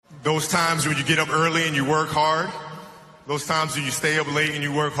Those times when you get up early and you work hard, those times when you stay up late and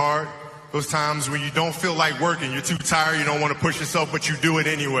you work hard, those times when you don't feel like working, you're too tired, you don't want to push yourself, but you do it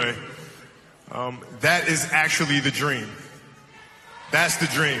anyway. That is actually the dream. That's the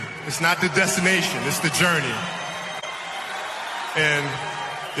dream. It's not the destination, it's the journey. And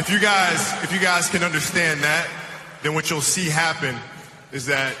if you guys can understand that, then what you'll see happen is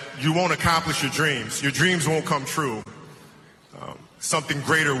that you won't accomplish your dreams. Your dreams won't come true. Something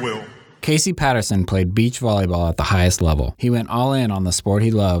greater will. Casey Patterson played beach volleyball at the highest level. He went all in on the sport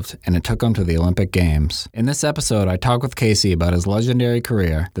he loved, and it took him to the Olympic Games. In this episode, I talk with Casey about his legendary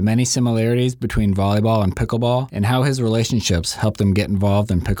career, the many similarities between volleyball and pickleball, and how his relationships helped him get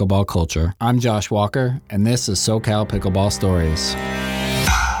involved in pickleball culture. I'm Josh Walker, and this is SoCal Pickleball Stories.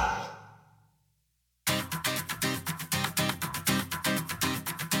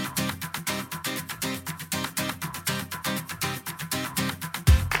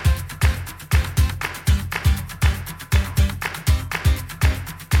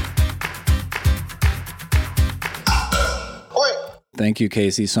 Thank you,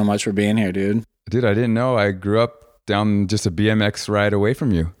 Casey, so much for being here, dude. Dude, I didn't know. I grew up down just a BMX ride away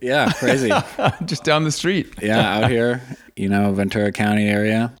from you. Yeah, crazy. Just down the street. Yeah, out here, Ventura County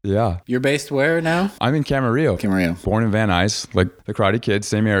area. Yeah. You're based where now? I'm in Camarillo. Camarillo. Born Born in Van Nuys, like the Karate Kid,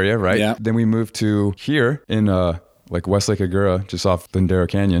 same area, right? Yeah. Then we moved to here in Westlake Agoura, just off Lindero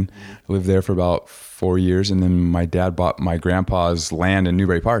Canyon. I lived there for about 4 years, and then my dad bought my grandpa's land in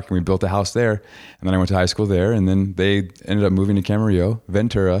Newbury Park, and we built a house there. And then I went to high school there, and then they ended up moving to Camarillo,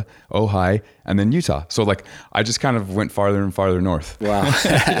 Ventura, Ojai, and then Utah. So I just kind of went farther and farther north. Wow.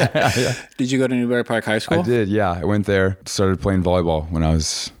 Yeah. Did you go to Newbury Park High School? I did, yeah. I went there, started playing volleyball when I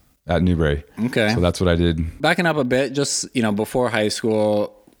was at Newbury. Okay. So that's what I did. Backing up a bit, just, before high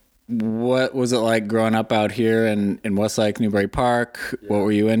school, what was it like growing up out here in Westlake, Newbury Park? What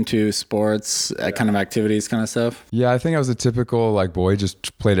were you into? Sports, kind of activities, kind of stuff? Yeah, I think I was a typical boy,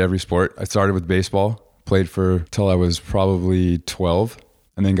 just played every sport. I started with baseball, played till I was probably 12,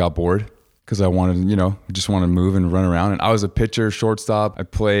 and then got bored because I wanted, just wanted to move and run around. And I was a pitcher, shortstop. I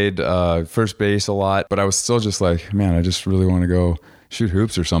played first base a lot, but I was still just man, I just really want to go shoot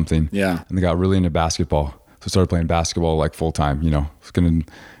hoops or something. Yeah. And I got really into basketball. So I started playing basketball full time, was going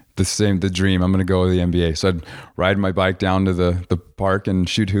to the dream. I'm going to go to the NBA. So I'd ride my bike down to the park and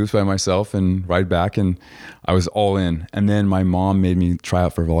shoot hoops by myself and ride back. And I was all in. And then my mom made me try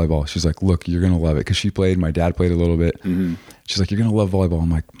out for volleyball. She's like, look, you're going to love it. Cause she played, my dad played a little bit. Mm-hmm. She's like, you're going to love volleyball. I'm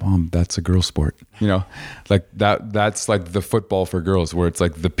like, Mom, that's a girl sport. That's the football for girls where it's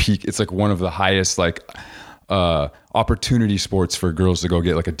the peak. It's one of the highest, opportunity sports for girls to go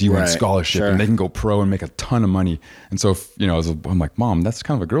get a D1 scholarship, sure. And they can go pro and make a ton of money. And so, I'm like, Mom, that's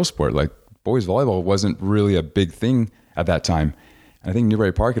kind of a girl sport. Boys volleyball wasn't really a big thing at that time. And I think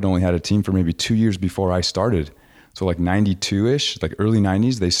Newbury Park had only had a team for maybe 2 years before I started. So 92-ish, early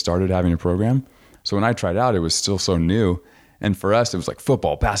 90s, they started having a program. So when I tried out, it was still so new. And for us, it was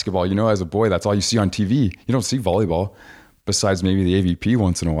football, basketball. As a boy, that's all you see on TV. You don't see volleyball besides maybe the AVP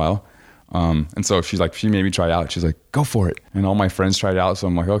once in a while. And so she made me try out. She's like, go for it. And all my friends tried out. So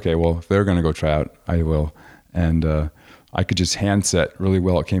I'm like, okay, well, if they're going to go try out, I will. And, I could just hand set really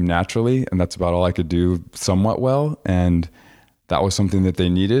well. It came naturally, and that's about all I could do somewhat well. And that was something that they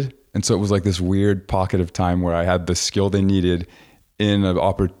needed. And so it was this weird pocket of time where I had the skill they needed in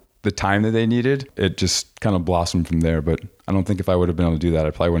the time that they needed. It just kind of blossomed from there. But I don't think if I would have been able to do that,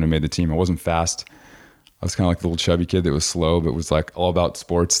 I probably wouldn't have made the team. I wasn't fast. I was kind of the little chubby kid that was slow, but was all about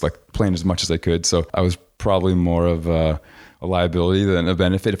sports, playing as much as I could. So I was probably more of a liability than a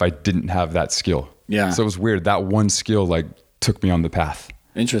benefit if I didn't have that skill. Yeah. So it was weird. That one skill took me on the path.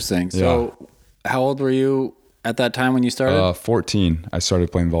 Interesting. So How old were you at that time when you started? 14. I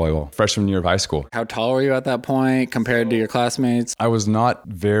started playing volleyball. Freshman year of high school. How tall were you at that point compared to your classmates? I was not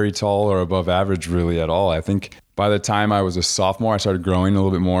very tall or above average really at all. I think by the time I was a sophomore, I started growing a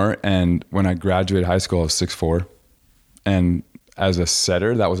little bit more. And when I graduated high school, I was 6'4". And as a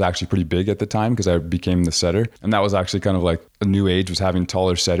setter, that was actually pretty big at the time because I became the setter. And that was actually kind of a new age, was having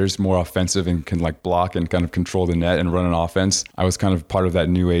taller setters, more offensive and can block and kind of control the net and run an offense. I was kind of part of that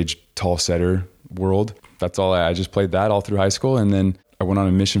new age tall setter world. That's all. I just played that all through high school. And then I went on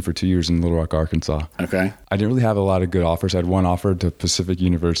a mission for 2 years in Little Rock, Arkansas. Okay. I didn't really have a lot of good offers. I had one offer to Pacific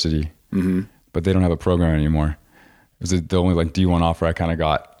University, but they don't have a program anymore. It was the only D1 offer I kind of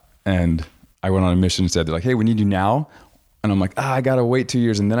got. And I went on a mission and said, they're like, hey, we need you now. And I'm like, I got to wait 2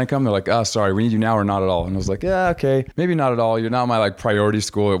 years. And then I come, they're like, sorry, we need you now or not at all. And I was like, yeah, okay, maybe not at all. You're not my priority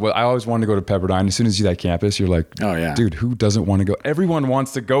school. I always wanted to go to Pepperdine. As soon as you see that campus, you're like, oh yeah, dude, who doesn't want to go? Everyone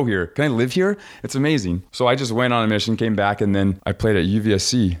wants to go here. Can I live here? It's amazing. So I just went on a mission, came back, and then I played at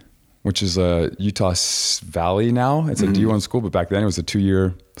UVSC which is Utah Valley now. It's a D1 school, but back then it was a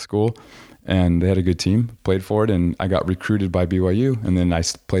 2-year school. And they had a good team, played for it, and I got recruited by BYU, and then I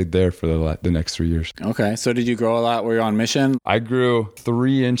played there for the next 3 years. Okay, so did you grow a lot? Were you on mission? I grew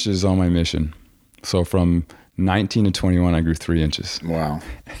 3 inches on my mission. So from 19 to 21, I grew 3 inches. Wow.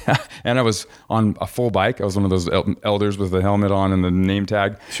 And I was on a full bike. I was one of those elders with the helmet on and the name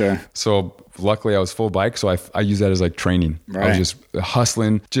tag. Sure. So luckily I was full bike. So I use that as like training. Right. I was just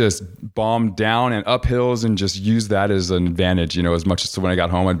hustling, just bombed down and up hills and just use that as an advantage, as much as when I got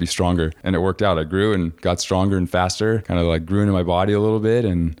home, I'd be stronger. And it worked out. I grew and got stronger and faster, kind of like grew into my body a little bit.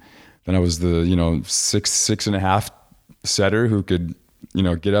 And then I was the, 6.5 setter who could,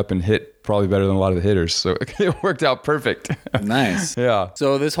 get up and hit probably better than a lot of the hitters. So it worked out perfect. Nice. Yeah.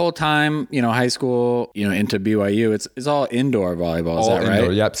 So this whole time, high school, into BYU, it's all indoor volleyball. Is that indoor,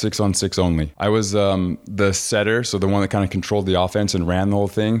 right? Yep. 6-on-6 only. I was the setter. So the one that kind of controlled the offense and ran the whole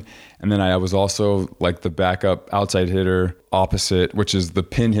thing. And then I was also like the backup outside hitter opposite, which is the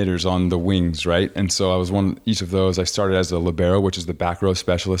pin hitters on the wings, right? And so I was each of those. I started as a libero, which is the back row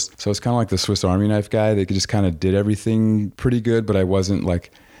specialist. So it's kind of like the Swiss Army knife guy. They just kind of did everything pretty good, but I wasn't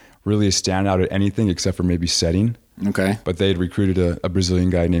like really a standout at anything except for maybe setting. Okay. But they had recruited a Brazilian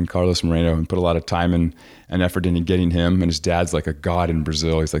guy named Carlos Moreno and put a lot of time and effort into getting him. And his dad's like a god in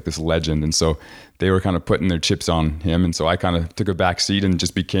Brazil. He's like this legend. And so they were kind of putting their chips on him. And so I kind of took a back seat and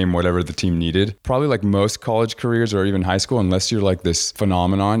just became whatever the team needed. Probably like most college careers or even high school, unless you're like this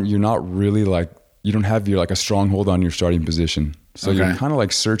phenomenon, you're not really like, you don't have like a stronghold on your starting position. So you're kind of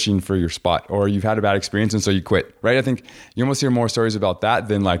like searching for your spot, or you've had a bad experience and so you quit, right? I think you almost hear more stories about that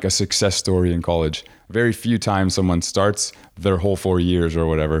than like a success story in college. Very few times someone starts their whole 4 years or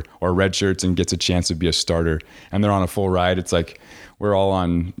whatever, or redshirts and gets a chance to be a starter and they're on a full ride. It's like we're all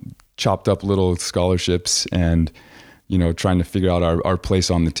on chopped up little scholarships and, trying to figure out our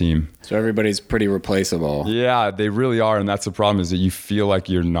place on the team. So everybody's pretty replaceable. Yeah, they really are. And that's the problem, is that you feel like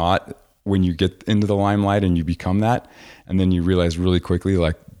you're not when you get into the limelight and you become that. And then you realize really quickly,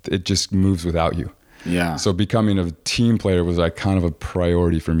 like it just moves without you. Yeah. So becoming a team player was like kind of a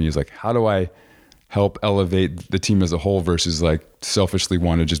priority for me. Is like, how do I help elevate the team as a whole versus like selfishly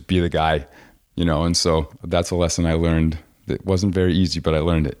want to just be the guy, And so that's a lesson I learned. It wasn't very easy, but I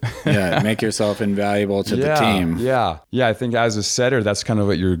learned it. Yeah. Make yourself invaluable to the team. Yeah. Yeah. I think as a setter, that's kind of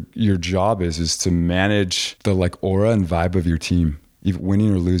what your job is to manage the like aura and vibe of your team, even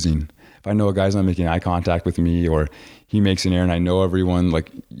winning or losing. If I know a guy's not making eye contact with me, or he makes an error and I know everyone,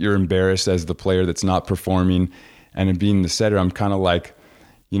 like you're embarrassed as the player that's not performing. And in being the setter, I'm kind of like,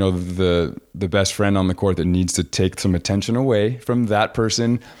 the best friend on the court that needs to take some attention away from that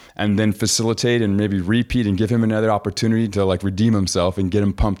person and then facilitate and maybe repeat and give him another opportunity to like redeem himself and get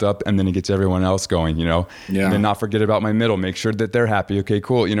him pumped up. And then it gets everyone else going, Yeah. And then not forget about my middle, make sure that they're happy. Okay,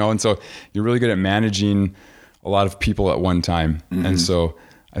 cool. And so you're really good at managing a lot of people at one time. Mm-hmm. And so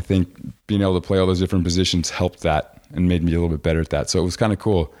I think being able to play all those different positions helped that and made me a little bit better at that. So it was kind of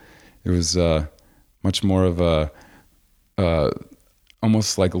cool. It was much more of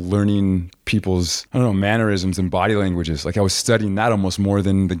almost like learning people's, mannerisms and body languages. Like I was studying that almost more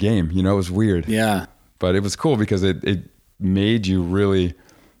than the game, it was weird. Yeah. But it was cool because it made you really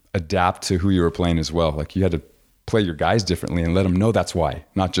adapt to who you were playing as well. Like you had to play your guys differently and let them know that's why,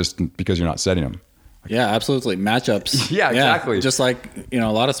 not just because you're not setting them. Yeah, absolutely. Matchups. Yeah, exactly. Just like, a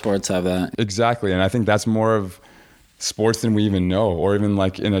lot of sports have that. Exactly. And I think that's more of sports than we even know, or even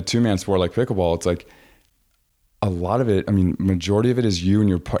like in a 2-man sport like pickleball, it's like a lot of it, majority of it is you and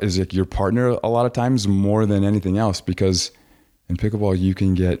your partner a lot of times more than anything else, because in pickleball you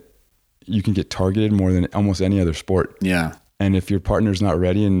can get targeted more than almost any other sport. Yeah. And if your partner's not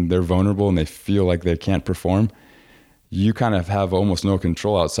ready and they're vulnerable and they feel like they can't perform, you kind of have almost no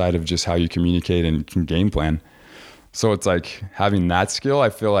control outside of just how you communicate and can game plan. So it's like having that skill, I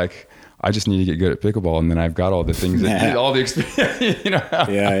feel like I just need to get good at pickleball, and then I've got all the things, all the experience,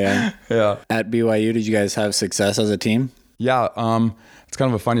 Yeah. At BYU, did you guys have success as a team? Yeah. It's kind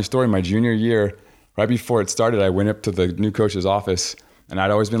of a funny story. My junior year, right before it started, I went up to the new coach's office. And I'd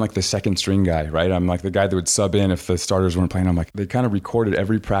always been like the second string guy, right? I'm like the guy that would sub in if the starters weren't playing. I'm like, they kind of recorded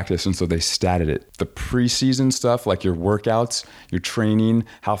every practice, and so they statted it. The preseason stuff, like your workouts, your training,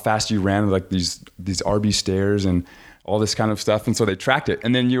 how fast you ran, like these RB stairs and all this kind of stuff. And so they tracked it.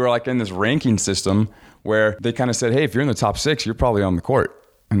 And then you were like in this ranking system where they kind of said, hey, if you're in the top 6, you're probably on the court.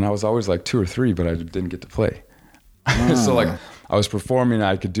 And I was always like 2 or 3, but I didn't get to play. So like I was performing,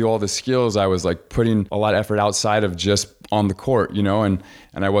 I could do all the skills. I was like putting a lot of effort outside of just on the court, and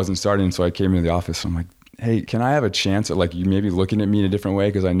I wasn't starting. So I came into the office. I'm like, hey, can I have a chance at like you maybe looking at me in a different way?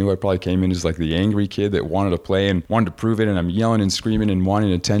 Because I knew I probably came in as like the angry kid that wanted to play and wanted to prove it, and I'm yelling and screaming and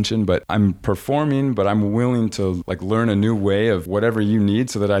wanting attention, but I'm performing, but I'm willing to like learn a new way of whatever you need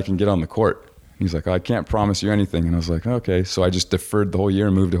so that I can get on the court. He's like, I can't promise you anything. And I was like, okay. So I just deferred the whole year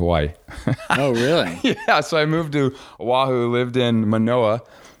and moved to Hawaii. Oh, really? Yeah. So I moved to Oahu, lived in Manoa,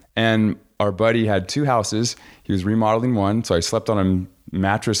 and our buddy had 2 houses. He was remodeling one. So I slept on a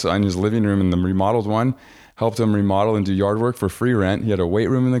mattress in his living room in the remodeled one, helped him remodel and do yard work for free rent. He had a weight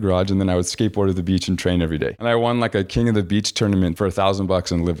room in the garage, and then I would skateboard to the beach and train every day. And I won like a King of the Beach tournament for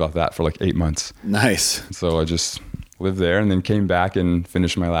 $1,000 and lived off that for like 8 months. Nice. So I just lived there and then came back and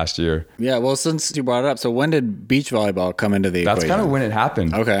finished my last year. Yeah, well, since you brought it up, so when did beach volleyball come into the equation? That's kind of when it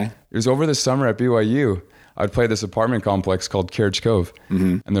happened. Okay. It was over the summer at BYU. I'd play this apartment complex called Carriage Cove.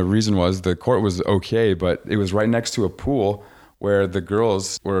 And the reason was the court was okay, but it was right next to a pool where the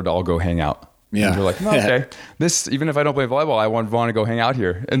girls would all go hang out. Yeah. And we're like, no, okay, this, even if I don't play volleyball, I want to go hang out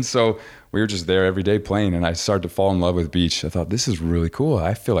here. And so we were just there every day playing, and I started to fall in love with beach. I thought, this is really cool.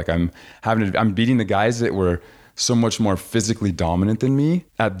 I feel like I'm beating the guys that were so much more physically dominant than me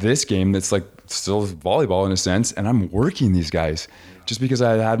at this game that's like still volleyball in a sense, and I'm working these guys just because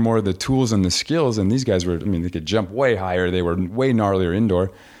I had more of the tools and the skills, and these guys were, I mean, they could jump way higher, they were way gnarlier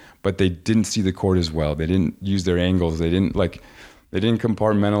indoor, but they didn't see the court as well. They didn't use their angles, they didn't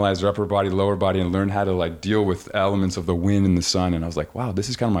compartmentalize their upper body, lower body, and learn how to like deal with elements of the wind and the sun. And I was like, wow, this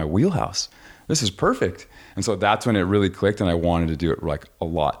is kind of my wheelhouse. This is perfect. And so that's when it really clicked, and I wanted to do it like a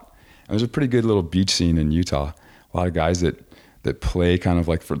lot. And there's a pretty good little beach scene in Utah. A lot of guys that play kind of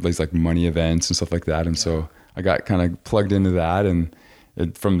like for these like money events and stuff like that. And so I got kind of plugged into that, and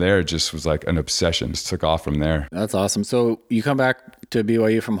from there it just was like an obsession. Just took off from there. That's awesome. So you come back to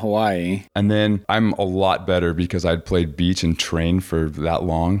BYU from Hawaii. And then I'm a lot better because I'd played beach and trained for that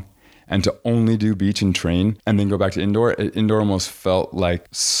long. And to only do beach and train and then go back to indoor, indoor almost felt like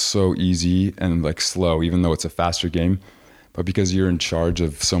so easy and like slow, even though it's a faster game. But because you're in charge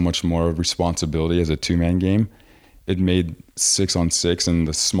of so much more responsibility as a 2-man game, it made 6-on-6 and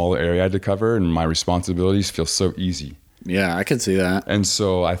the smaller area I had to cover and my responsibilities feel so easy. Yeah, I can see that. And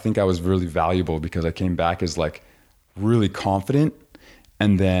so I think I was really valuable because I came back as like really confident.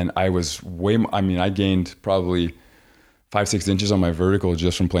 And then I was I gained probably 5-6 inches on my vertical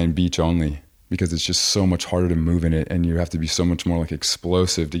just from playing beach only, because it's just so much harder to move in it. And you have to be so much more like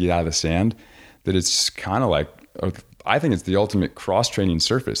explosive to get out of the sand that it's just kind of like, I think it's the ultimate cross-training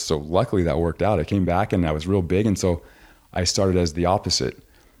surface. So luckily that worked out. I came back and I was real big. And so I started as the opposite,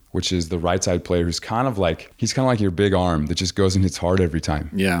 which is the right side player who's kind of like your big arm that just goes and hits hard every time.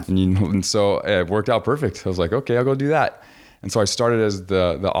 Yeah. And so it worked out perfect. I was like, okay, I'll go do that. And so I started as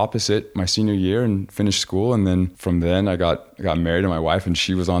the opposite my senior year and finished school. And then from then I got married to my wife, and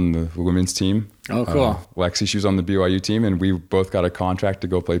she was on the women's team. Oh, cool. Lexi, she was on the BYU team, and we both got a contract to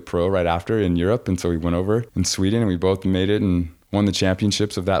go play pro right after in Europe. And so we went over in Sweden, and we both made it and won the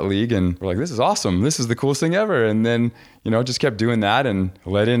championships of that league. And we're like, this is awesome. This is the coolest thing ever. And then, just kept doing that and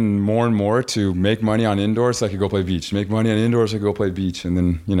led in more and more to make money on indoors so I could go play beach, make money on indoors so I could go play beach. And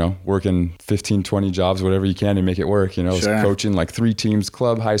then, working 15, 20 jobs, whatever you can to make it work. I was coaching like 3 teams,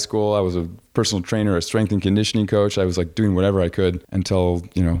 club, high school. I was a personal trainer, a strength and conditioning coach. I was like doing whatever I could until,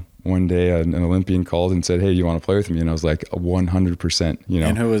 one day an Olympian called and said, hey, you want to play with me? And I was like 100%,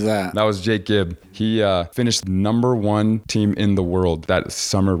 And who was that? That was Jake Gibb. He finished #1 team in the world that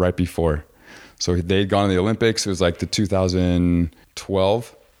summer right before. So they'd gone to the Olympics. It was like the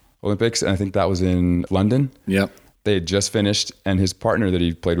 2012 Olympics. And I think that was in London. Yep. They had just finished, and his partner that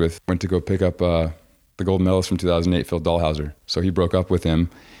he played with went to go pick up the gold medalist from 2008, Phil Dahlhauser. So he broke up with him,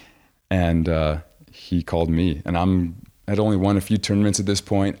 and he called me. And I'd only won a few tournaments at this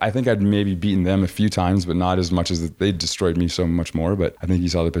point. I think I'd maybe beaten them a few times, but not as much as they destroyed me so much more. But I think he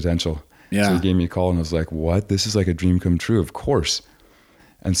saw the potential. Yeah. So he gave me a call, and I was like, what? This is like a dream come true, of course.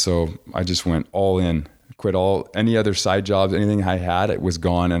 And so I just went all in, quit any other side jobs, anything I had, it was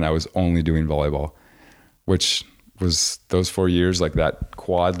gone, and I was only doing volleyball, which was those 4 years, like that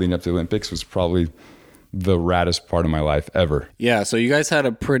quad leading up to the Olympics was probably the raddest part of my life ever. Yeah, so you guys had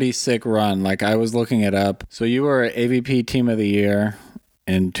a pretty sick run. Like, I was looking it up. So you were AVP Team of the Year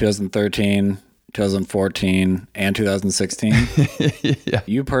in 2013, 2014, and 2016. Yeah.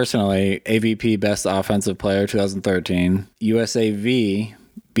 You personally, AVP Best Offensive Player 2013, USAV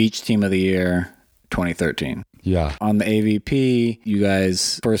Beach Team of the Year 2013. Yeah. On the AVP, you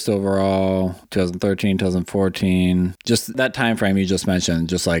guys first overall, 2013, 2014, just that time frame you just mentioned,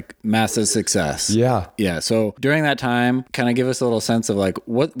 just like massive success. Yeah. Yeah. So during that time, kind of give us a little sense of like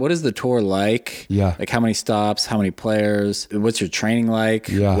what is the tour like? Yeah. Like how many stops, how many players, what's your training like?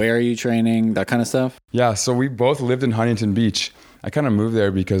 Yeah. Where are you training? That kind of stuff. Yeah. So we both lived in Huntington Beach. I kind of moved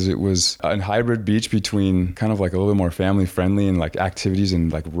there because it was a hybrid beach between kind of like a little bit more family friendly and like activities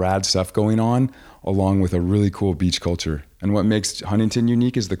and like rad stuff going on, along with a really cool beach culture. And what makes Huntington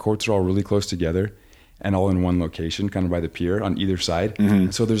unique is the courts are all really close together and all in one location, kind of by the pier on either side. Mm-hmm.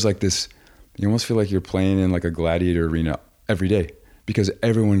 So there's like this, you almost feel like you're playing in like a gladiator arena every day because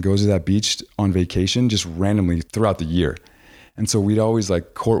everyone goes to that beach on vacation just randomly throughout the year. And so we'd always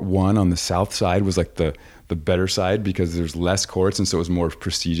like court 1 on the south side was like the better side because there's less courts. And so it was more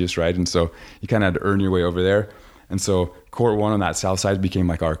prestigious, right? And so you kind of had to earn your way over there. And so court 1 on that south side became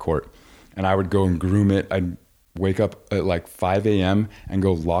like our court. And I would go and groom it. I'd wake up at like 5 a.m. and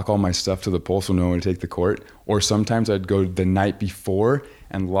go lock all my stuff to the pole so no one would take the court. Or sometimes I'd go the night before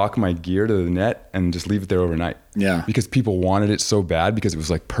and lock my gear to the net and just leave it there overnight. Yeah. Because people wanted it so bad because it was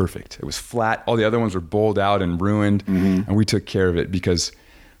like perfect. It was flat. All the other ones were bowled out and ruined. Mm-hmm. And we took care of it because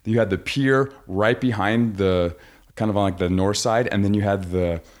you had the pier right behind the kind of on like the north side. And then you had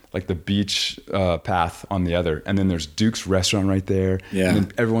the beach path on the other. And then there's Duke's restaurant right there. Yeah. And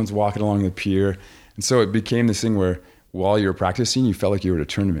then everyone's walking along the pier. And so it became this thing where while you were practicing, you felt like you were at a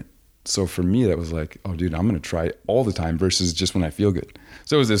tournament. So for me, that was like, oh, dude, I'm going to try it all the time versus just when I feel good.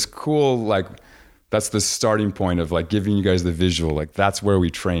 So it was this cool, like, that's the starting point of like giving you guys the visual. Like that's where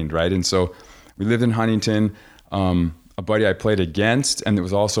we trained, right? And so we lived in Huntington. A buddy I played against, and it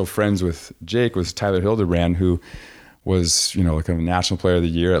was also friends with Jake, was Tyler Hildebrand, who was, like a national player of the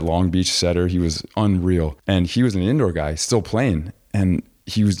year at Long Beach setter. He was unreal. And he was an indoor guy, still playing. And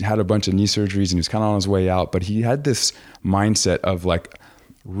he had a bunch of knee surgeries and he was kind of on his way out. But he had this mindset of like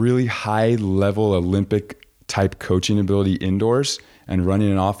really high level Olympic type coaching ability indoors and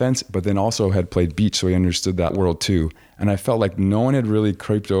running an offense, but then also had played beach. So he understood that world too. And I felt like no one had really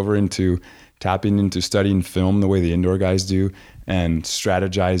creeped over into tapping into studying film the way the indoor guys do and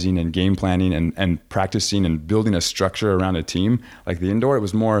strategizing and game planning and practicing and building a structure around a team. Like the indoor, it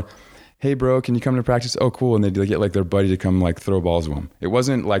was more, hey bro, can you come to practice? Oh, cool. And they'd get like their buddy to come like throw balls to them. It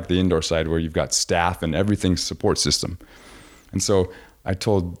wasn't like the indoor side where you've got staff and everything's support system. And so I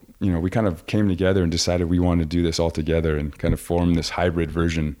told, we kind of came together and decided we wanted to do this all together and kind of form this hybrid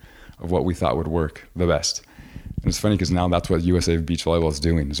version of what we thought would work the best. And it's funny because now that's what USA Beach Volleyball is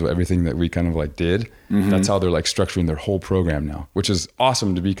doing. So everything that we kind of like did, mm-hmm. that's how they're like structuring their whole program now, which is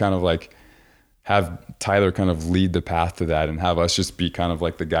awesome to be kind of like, have Tyler kind of lead the path to that and have us just be kind of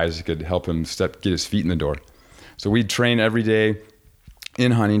like the guys that could help him get his feet in the door. So we'd train every day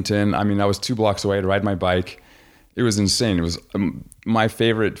in Huntington. I mean, I was 2 blocks away to ride my bike. It was insane. It was my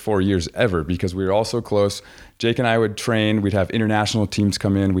favorite 4 years ever because we were all so close. Jake and I would train. We'd have international teams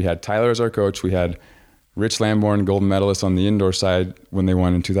come in. We had Tyler as our coach. We had Rich Lamborn, gold medalist on the indoor side when they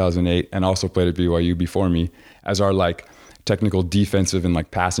won in 2008 and also played at BYU before me as our like technical defensive and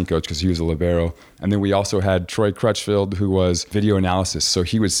like passing coach because he was a libero. And then we also had Troy Crutchfield, who was video analysis. So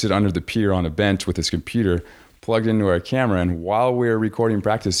he would sit under the pier on a bench with his computer plugged into our camera. And while we're recording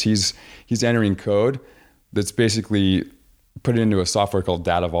practice, he's entering code that's basically put it into a software called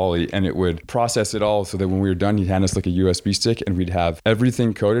Data Volley, and it would process it all so that when we were done, he'd hand us like a USB stick and we'd have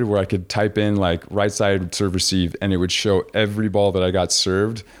everything coded where I could type in like right side serve receive and it would show every ball that I got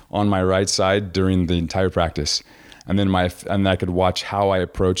served on my right side during the entire practice. And then I could watch how I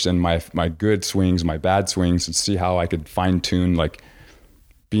approached and my good swings, my bad swings, and see how I could fine tune like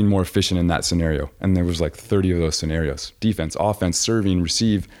being more efficient in that scenario. And there was like 30 of those scenarios: defense, offense, serving,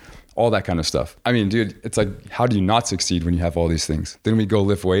 receive, all that kind of stuff. I mean, dude, it's like, how do you not succeed when you have all these things? Then we'd go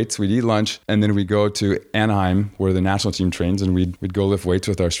lift weights, we'd eat lunch, and then we'd go to Anaheim where the national team trains, and we'd go lift weights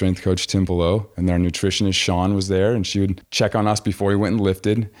with our strength coach, Tim Below, and our nutritionist, Sean, was there, and she would check on us before we went and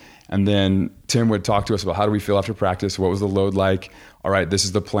lifted. And then Tim would talk to us about how do we feel after practice? What was the load like? All right, this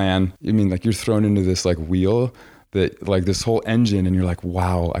is the plan. I mean, like you're thrown into this like wheel that like this whole engine, and you're like,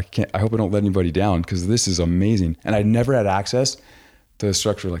 wow, I hope I don't let anybody down because this is amazing. And I never had access to a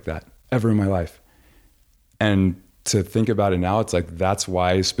structure like that ever in my life. And to think about it now, it's like, that's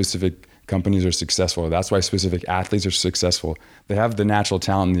why specific companies are successful. That's why specific athletes are successful. They have the natural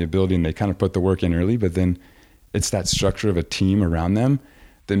talent and the ability, and they kind of put the work in early, but then it's that structure of a team around them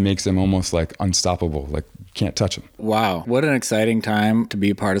that makes them almost like unstoppable. Like you can't touch them. Wow. What an exciting time to be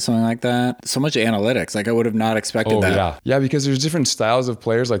a part of something like that. So much analytics. Like I would have not expected that. Yeah, because there's different styles of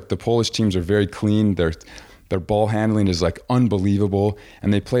players. Like the Polish teams are very clean. Their ball handling is like unbelievable,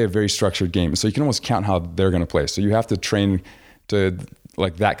 and they play a very structured game. So you can almost count how they're going to play. So you have to train to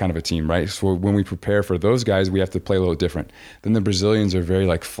like that kind of a team, right? So when we prepare for those guys, we have to play a little different. Then the Brazilians are very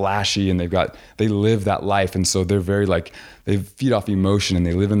like flashy, and they live that life. And so they're very like, they feed off emotion, and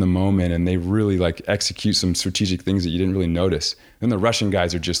they live in the moment, and they really like execute some strategic things that you didn't really notice. Then the Russian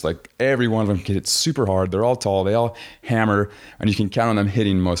guys are just like, every one of them can hit super hard. They're all tall, they all hammer, and you can count on them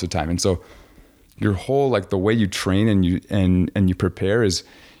hitting most of the time. And so your whole, like the way you train and you prepare is,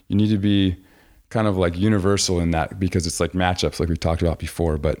 you need to be kind of like universal in that, because it's like matchups like we talked about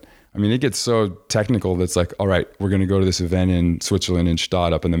before. But I mean, it gets so technical that's like, all right, we're going to go to this event in Switzerland in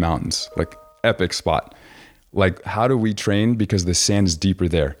Stade up in the mountains, like epic spot. Like, how do we train? Because the sand is deeper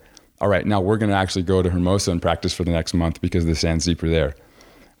there. All right, now we're going to actually go to Hermosa and practice for the next month because the sand's deeper there.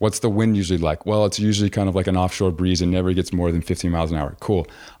 What's the wind usually like? Well, it's usually kind of like an offshore breeze and never gets more than 15 miles an hour. Cool.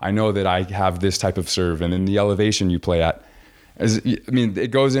 I know that I have this type of serve, and then the elevation you play at, it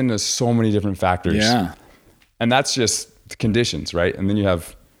goes into so many different factors. Yeah. And that's just the conditions, right? And then you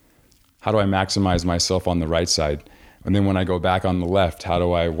have, how do I maximize myself on the right side? And then when I go back on the left,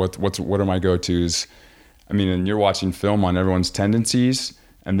 what are my go-tos? I mean, and you're watching film on everyone's tendencies,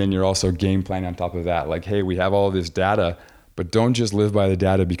 and then you're also game planning on top of that. Like, hey, we have all this data, but don't just live by the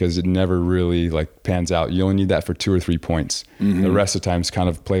data, because it never really like pans out. You only need that for 2 or 3 points. Mm-hmm. The rest of the time is kind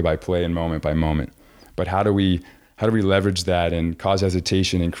of play by play and moment by moment. But how do we leverage that and cause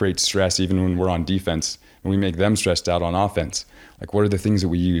hesitation and create stress even when we're on defense, and we make them stressed out on offense? Like, what are the things that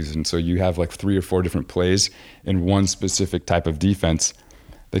we use? And so you have like 3 or 4 different plays in one specific type of defense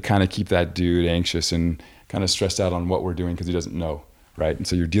that kind of keep that dude anxious and kind of stressed out on what we're doing because he doesn't know, right? And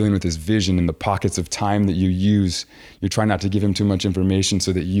so you're dealing with his vision and the pockets of time that you use. You're trying not to give him too much information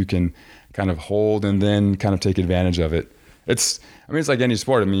so that you can kind of hold and then kind of take advantage of it. It's like any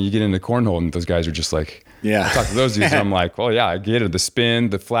sport. I mean, you get into cornhole and those guys are just like, yeah. I talk to those dudes and I'm like, well, yeah, I get it. The spin,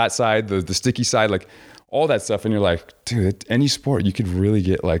 the flat side, the sticky side, like all that stuff. And you're like, dude, any sport you could really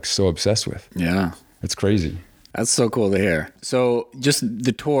get like so obsessed with. Yeah. It's crazy. That's so cool to hear. So just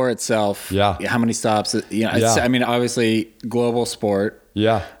the tour itself. Yeah. How many stops? I mean, obviously global sport.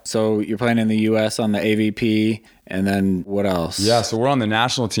 Yeah. So you're playing in the US on the AVP, and then what else? Yeah. So we're on the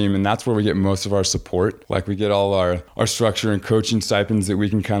national team, and that's where we get most of our support. Like, we get all our structure and coaching stipends that we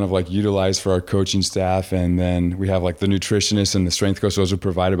can kind of like utilize for our coaching staff. And then we have like the nutritionist and the strength coach. Those are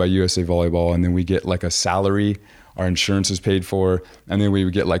provided by USA Volleyball. And then we get like a salary. Our insurance is paid for. And then we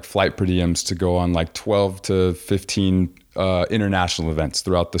would get like flight per diems to go on like 12 to 15 international events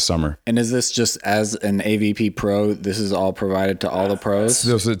throughout the summer. And is this just as an AVP pro, this is all provided to all the pros?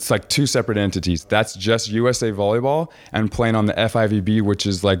 So it's like 2 separate entities. That's just USA Volleyball and playing on the FIVB, which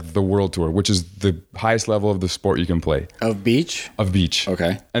is like the World Tour, which is the highest level of the sport you can play. Of beach? Of beach.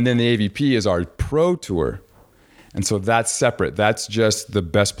 Okay. And then the AVP is our pro tour. And so that's separate. That's just the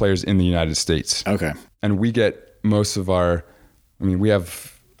best players in the United States. Okay. And we get most of our, we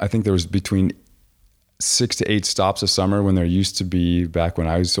have, I think there was between 6 to 8 stops a summer, when there used to be, back when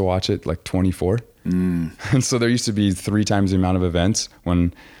I used to watch it, like 24. And so there used to be 3 times the amount of events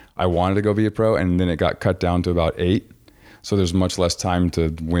when I wanted to go be a pro, and then it got cut down to about 8. So there's much less time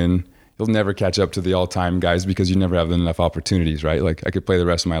to win. You'll never catch up to the all-time guys because you never have enough opportunities, right? Like, I could play the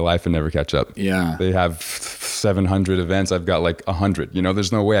rest of my life and never catch up. Yeah. They have 700 events. I've got like 100.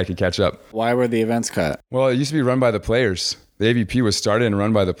 There's no way I could catch up. Why were the events cut? Well, it used to be run by the players. The AVP was started and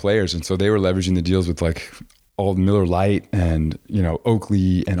run by the players. And so they were leveraging the deals with like all Miller Lite and,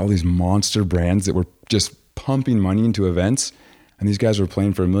 Oakley and all these monster brands that were just pumping money into events. And these guys were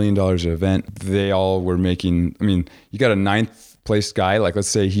playing for $1 million an event. They all were making, you got a 9th place guy, like let's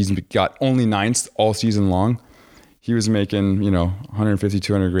say he's got only 9th all season long. He was making, 150,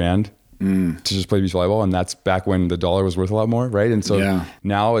 200 grand to just play beach volleyball. And that's back when the dollar was worth a lot more, right? And so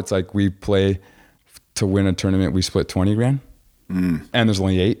now it's like we play to win a tournament, we split 20 grand. And there's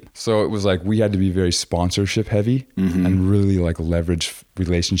only 8. So it was like we had to be very sponsorship heavy and really like leverage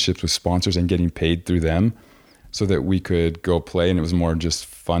relationships with sponsors and getting paid through them so that we could go play. And it was more just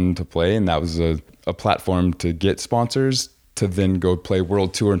fun to play. And that was a platform to get sponsors to then go play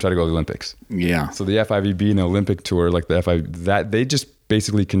World Tour and try to go to the Olympics. Yeah. So the FIVB and the Olympic Tour, like the FIV, that they just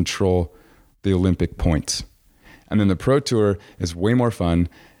basically control the Olympic points. And then the Pro Tour is way more fun.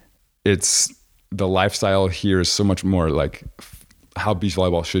 It's the lifestyle here is so much more like how beach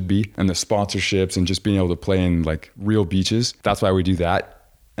volleyball should be, and the sponsorships and just being able to play in like real beaches. That's why we do that.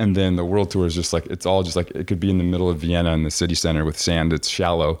 And then the World Tour is just like, it's all just like, it could be in the middle of Vienna in the city center with sand. It's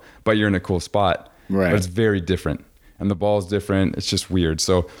shallow, but you're in a cool spot. Right. But it's very different. And the ball's different. It's just weird.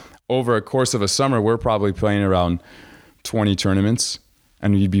 So over a course of a summer, we're probably playing around 20 tournaments.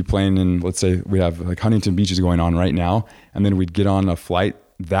 and you'd be playing in, let's say we have like Huntington Beach is going on right now. And then we'd get on a flight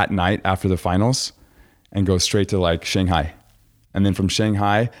that night after the finals and go straight to like Shanghai. And then from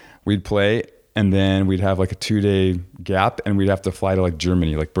Shanghai, we'd play, and then we'd have like a 2-day gap, and we'd have to fly to like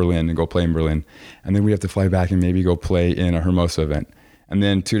Germany, like Berlin, and go play in Berlin. And then we have to fly back and maybe go play in a Hermosa event. And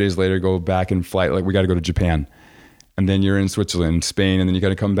then 2 days later, go back and fly, like we got to go to Japan. And then you're in Switzerland, Spain, and then you got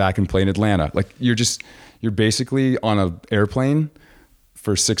to come back and play in Atlanta. Like you're basically on an airplane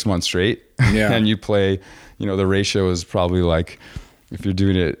for 6 months straight. Yeah. And you play, the ratio is probably like, if you're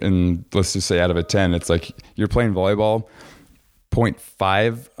doing it in, let's just say out of a 10, it's like you're playing volleyball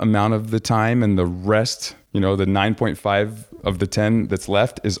 0.5 amount of the time, and the rest, the 9.5 of the 10 that's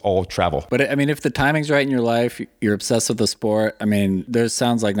left is all travel. But I mean, if the timing's right in your life, you're obsessed with the sport. I mean, there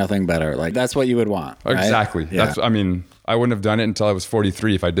sounds like nothing better. Like that's what you would want. Right? Exactly. Yeah. I wouldn't have done it until I was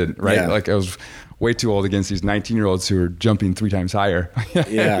 43 if I didn't, right? Yeah. Like I was way too old against these 19-year-olds who are jumping 3 times higher.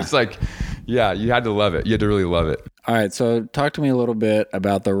 Yeah. It's like, yeah, you had to love it. You had to really love it. All right. So talk to me a little bit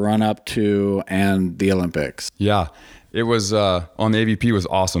about the run up to and the Olympics. Yeah. It was, on the AVP was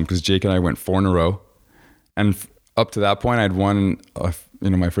awesome because Jake and I went 4 in a row. And up to that point, I'd won,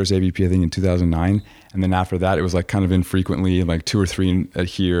 my first AVP, I think in 2009. And then after that, it was like kind of infrequently, like 2 or 3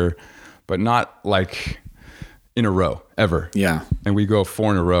 here, but not like in a row ever. Yeah. And we go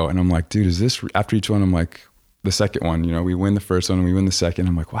 4 in a row. And I'm like, dude, is this, after each one, I'm like, the second one, we win the first one and we win the second.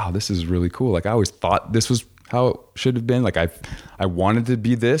 I'm like, wow, this is really cool. Like I always thought this was how it should have been. Like I wanted to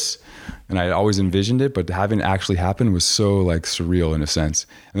be this, and I always envisioned it, but having it actually happen was so like surreal in a sense.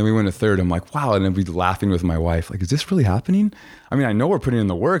 And then we went a third. I'm like, wow. And then we'd laughing with my wife, like, is this really happening? I mean, I know we're putting in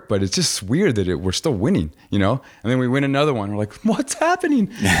the work, but it's just weird that we're still winning, And then we win another one. We're like, what's happening?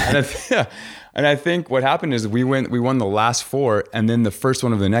 And I think what happened is we won the last 4 and then the first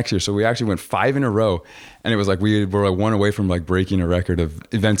one of the next year. So we actually went 5 in a row, and it was like we were like 1 away from like breaking a record of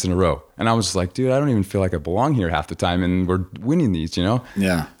events in a row. And I was just like, dude, I don't even feel like I belong here half the time, and we're winning these,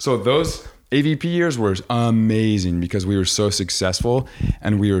 Yeah. So those AVP years were amazing because we were so successful,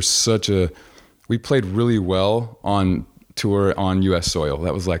 and we played really well on tour on US soil.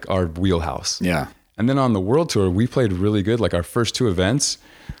 That was like our wheelhouse. Yeah. And then on the world tour, we played really good. Like our first 2 events,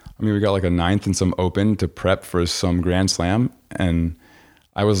 we got like a 9th in some open to prep for some Grand Slam. And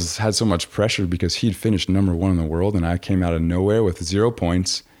I had so much pressure because he'd finished number 1 in the world, and I came out of nowhere with 0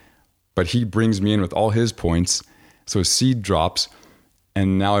 points, but he brings me in with all his points. So his seed drops,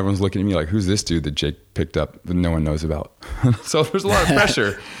 and now everyone's looking at me like, who's this dude that Jake picked up that no one knows about? So there's a lot of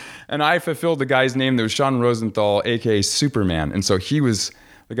pressure. And I fulfilled the guy's name that was Sean Rosenthal, aka Superman. And so he was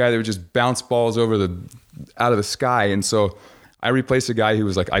the guy that would just bounce balls out of the sky. And so I replaced a guy who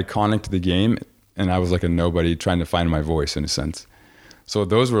was like iconic to the game, and I was like a nobody trying to find my voice in a sense. So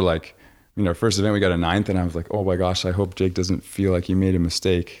those were like, our first event, we got a 9th, and I was like, oh my gosh, I hope Jake doesn't feel like he made a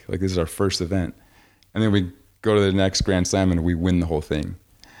mistake. Like this is our first event. And then we go to the next Grand Slam and we win the whole thing.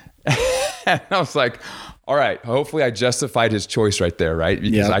 And I was like, all right, hopefully I justified his choice right there, right?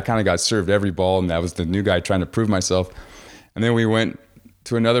 Because I kind of got served every ball, and that was the new guy trying to prove myself. And then we went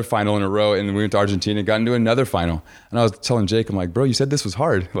to another final in a row, and then we went to Argentina and got into another final. And I was telling Jake, I'm like, bro, you said this was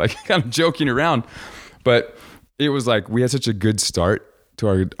hard. Like kind of joking around. But it was like we had such a good start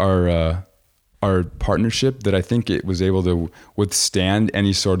to our partnership that I think it was able to withstand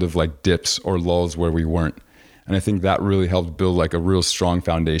any sort of like dips or lulls where we weren't. And I think that really helped build like a real strong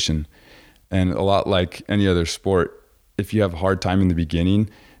foundation. And a lot like any other sport, if you have a hard time in the beginning,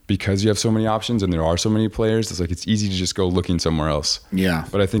 because you have so many options and there are so many players, it's easy to just go looking somewhere else. Yeah.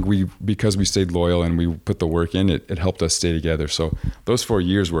 But I think because we stayed loyal and we put the work in, it helped us stay together. So those 4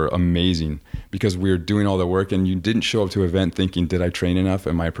 years were amazing because we were doing all the work, and you didn't show up to an event thinking, did I train enough?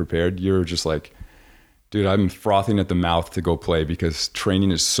 Am I prepared? You're just like, dude, I'm frothing at the mouth to go play because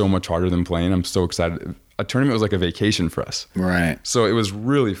training is so much harder than playing. I'm so excited. A tournament was like a vacation for us. Right. So it was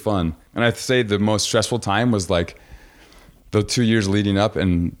really fun. And I'd say the most stressful time was like the 2 years leading up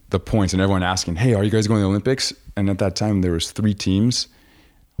and the points and everyone asking, hey, are you guys going to the Olympics? And at that time there was 3 teams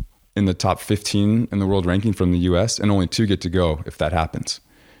in the top 15 in the world ranking from the US, and only 2 get to go if that happens.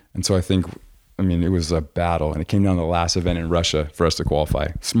 And so it was a battle, and it came down to the last event in Russia for us to qualify.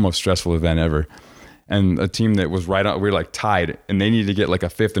 It's the most stressful event ever. And a team that was right on, we were like tied, and they needed to get like a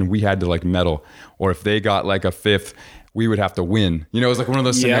 5th, and we had to like medal. Or if they got like a 5th, we would have to win. It was like one of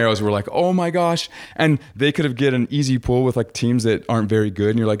those scenarios where we're like, oh my gosh. And they could have get an easy pool with like teams that aren't very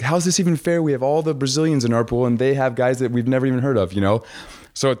good. And you're like, how's this even fair? We have all the Brazilians in our pool, and they have guys that we've never even heard of,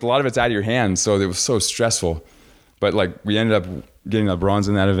 So a lot of it's out of your hands. So it was so stressful. But like we ended up getting a bronze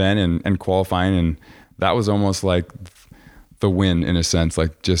in that event and qualifying. And that was almost like the win in a sense,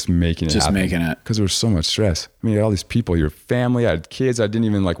 like just making it happen. Just making it. Because there was so much stress. I mean, all these people, your family, I had kids I didn't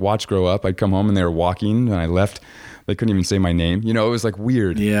even like watch grow up. I'd come home and they were walking and I left. They couldn't even say my name. You know, it was like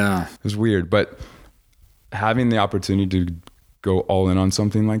weird. Yeah. It was weird. But having the opportunity to go all in on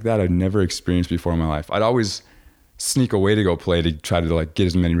something like that, I'd never experienced before in my life. I'd always sneak away to go play to try to like get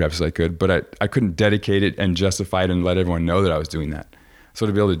as many reps as I could, but I couldn't dedicate it and justify it and let everyone know that I was doing that. So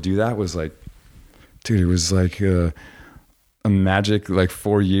to be able to do that was like, dude, it was like a magic, like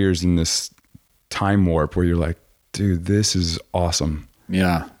 4 years in this time warp where you're like, dude, this is awesome.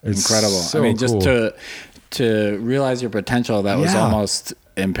 Yeah. It's incredible. so I mean, cool. just to realize your potential, that was almost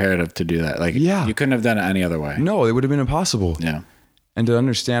imperative to do that. Like you couldn't have done it any other way. No, it would have been impossible. Yeah. And to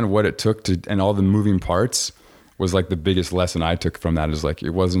understand what it took to, and all the moving parts was like the biggest lesson I took from that is like,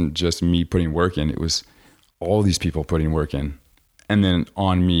 it wasn't just me putting work in, it was all these people putting work in and then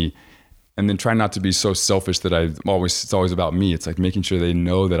on me. And then try not to be so selfish that it's always about me. It's like making sure they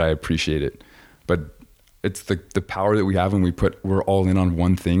know that I appreciate it. But it's the power that we have when we're all in on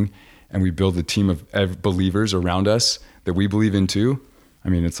one thing and we build a team of believers around us that we believe in too. I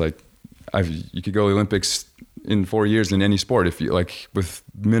mean, it's like, you could go to the Olympics in 4 years in any sport if you like with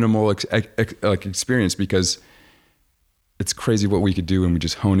minimal like experience, because it's crazy what we could do when we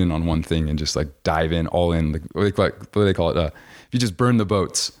just hone in on one thing and just like dive in all in. Like what do they call it? If you just burn the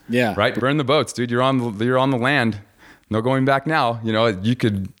boats. Yeah. Right. Burn the boats, dude. You're on the land. No going back now. You know, you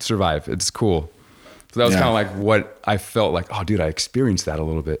could survive. It's cool. So that was kind of like what I felt like, oh dude, I experienced that a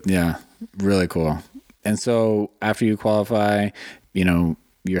little bit. Yeah. Really cool. And so after you qualify, you know,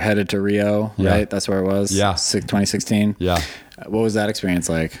 you're headed to Rio, right? That's where it was. Yeah. 2016. Yeah. What was that experience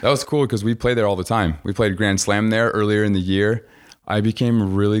like? That was cool because we played there all the time. We played Grand Slam there earlier in the year. I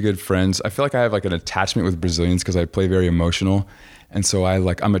became really good friends. I feel like I have like an attachment with Brazilians because I play very emotional. And so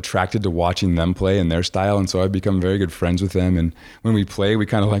I'm attracted to watching them play in their style. And so I've become very good friends with them. And when we play, we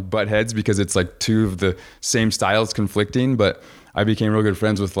kind of like butt heads because it's like two of the same styles conflicting. But I became real good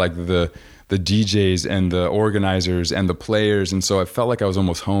friends with like the DJs and the organizers and the players. And so I felt like I was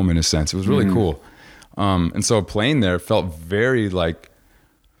almost home in a sense. It was really cool. And so playing there felt very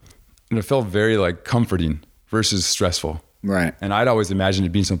comforting versus stressful. Right. And I'd always imagined it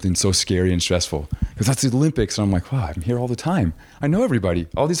being something so scary and stressful because that's the Olympics. And I'm like, wow, I'm here all the time. I know everybody,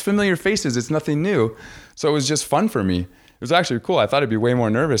 all these familiar faces. It's nothing new. So it was just fun for me. It was actually cool. I thought I'd be way more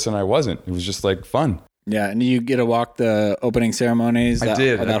nervous and I wasn't. It was just like fun. Yeah. And you get to walk the opening ceremonies. I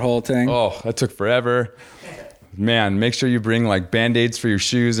did. That whole thing. Oh, that took forever. Man, make sure you bring like Band-Aids for your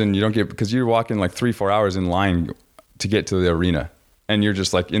shoes and you don't because you're walking like 3-4 hours in line to get to the arena. And you're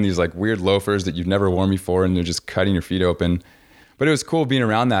just like in these like weird loafers that you've never worn before and they're just cutting your feet open. But it was cool being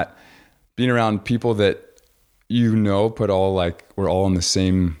around people that, you know, we're all in the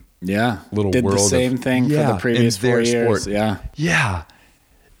same little did world. Did the same thing for the previous 4 years. Sport. Yeah.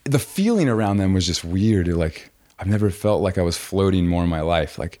 The feeling around them was just weird. Like I've never felt like I was floating more in my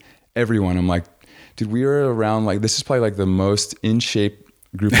life. Like everyone, I'm like, dude, we are around like, this is probably like the most in shape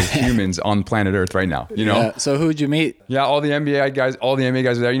group of humans on planet Earth right now, you know? Yeah. So who'd you meet? Yeah, all the NBA guys are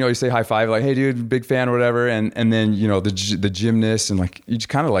there. You know, you say high five, like, hey dude, big fan or whatever. And then, you know, the gymnasts and like, you just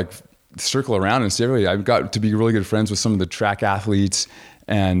kind of like circle around and see everybody. I've got to be really good friends with some of the track athletes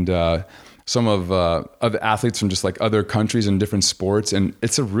and some of other athletes from just like other countries and different sports. And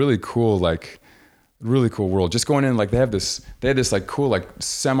it's a really cool world. Just going in, like they had this like cool, like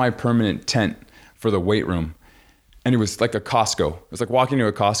semi-permanent tent for the weight room. And it was like a Costco. It was like walking into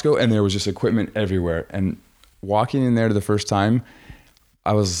a Costco and there was just equipment everywhere. And walking in there the first time,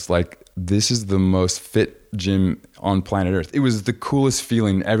 I was like, this is the most fit gym on planet Earth. It was the coolest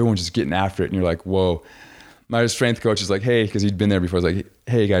feeling. Everyone's just getting after it. And you're like, whoa. My strength coach is like, hey, because he'd been there before. I was like,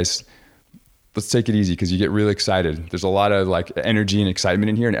 hey guys, let's take it easy because you get really excited. There's a lot of like energy and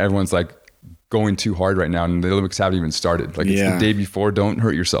excitement in here. And everyone's like, going too hard right now and the Olympics haven't even started. Like it's the day before, don't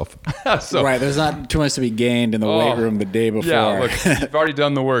hurt yourself. So, right. There's not too much to be gained in the weight room the day before. Yeah, look, you've already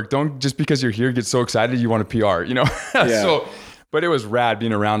done the work. Don't just because you're here, get so excited you want to PR, you know? So, but it was rad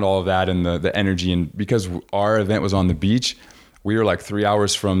being around all of that and the energy. And because our event was on the beach, we were like 3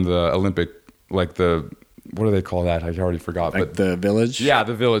 hours from the Olympic, like what do they call that? I already forgot. Like the village? Yeah,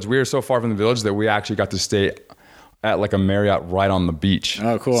 the village. We were so far from the village that we actually got to stay at like a Marriott right on the beach.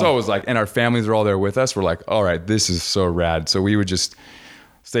 Oh, cool. So it was like, and our families are all there with us. We're like, all right, this is so rad. So we would just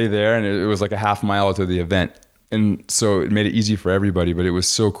stay there and it was like a half mile to the event. And so it made it easy for everybody, but it was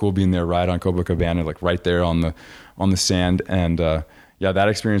so cool being there right on Copacabana, like right there on the sand. And that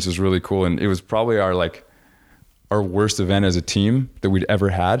experience was really cool. And it was probably our worst event as a team that we'd ever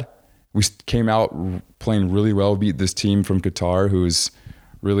had. We came out playing really well, beat this team from Qatar who was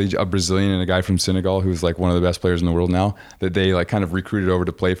really a Brazilian and a guy from Senegal who's like one of the best players in the world now, that they like kind of recruited over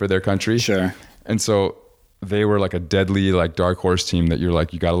to play for their country. Sure. And so they were like a deadly like dark horse team that you're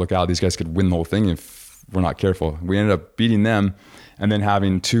like, you got to look out. These guys could win the whole thing if we're not careful. We ended up beating them and then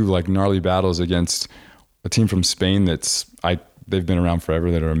having 2 like gnarly battles against a team from Spain they've been around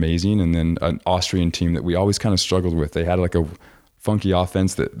forever that are amazing. And then an Austrian team that we always kind of struggled with. They had like a funky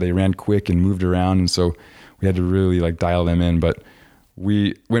offense that they ran quick and moved around. And so we had to really like dial them in. But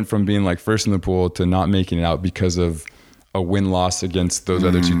we went from being like first in the pool to not making it out because of a win-loss against those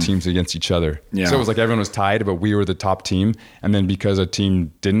other 2 teams against each other. Yeah. So it was like everyone was tied, but we were the top team. And then because a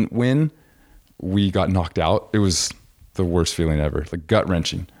team didn't win, we got knocked out. It was the worst feeling ever, like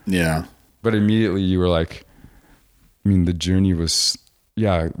gut-wrenching. Yeah. But immediately you were like, I mean, the journey was,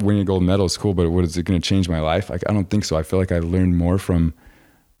 yeah, winning a gold medal is cool, but what is it going to change my life? Like, I don't think so. I feel like I learned more from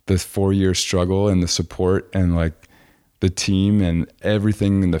the 4-year struggle and the support and like the team and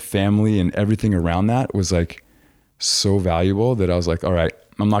everything and the family and everything around that was like so valuable that I was like, all right,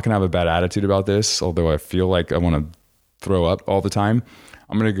 I'm not going to have a bad attitude about this. Although I feel like I want to throw up all the time.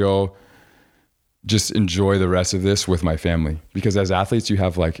 I'm going to go just enjoy the rest of this with my family, because as athletes, you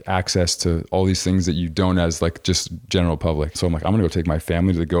have like access to all these things that you don't as like just general public. So I'm like, I'm going to go take my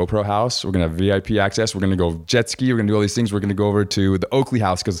family to the GoPro house. We're going to have VIP access. We're going to go jet ski. We're going to do all these things. We're going to go over to the Oakley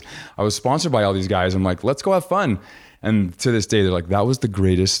house because I was sponsored by all these guys. I'm like, let's go have fun. And to this day, they're like, that was the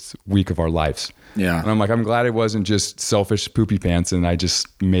greatest week of our lives. Yeah. And I'm like, I'm glad it wasn't just selfish poopy pants and I just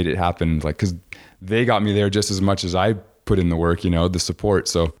made it happen. Like, cause they got me there just as much as I put in the work, the support.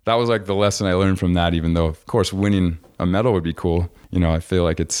 So that was like the lesson I learned from that, even though of course winning a medal would be cool. I feel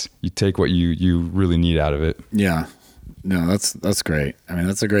like you take what you really need out of it. Yeah. No, that's great. I mean,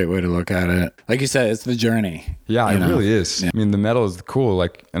 that's a great way to look at it. Like you said, it's the journey. Yeah, it really is. Yeah. I mean, the medal is cool.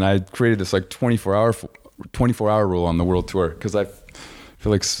 Like, and I created this like 24-hour rule on the world tour because I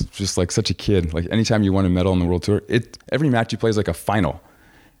feel like just like such a kid. Like anytime you won a medal on the world tour, every match you play is like a final.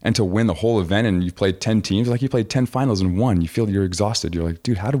 And to win the whole event and you played 10 teams, like you played 10 finals and won, you feel you're exhausted. You're like,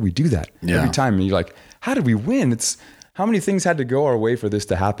 dude, how did we do that? Yeah. Every time. And you're like, how did we win? It's how many things had to go our way for this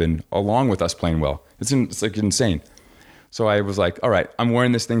to happen along with us playing well. It's like insane. So I was like, all right, I'm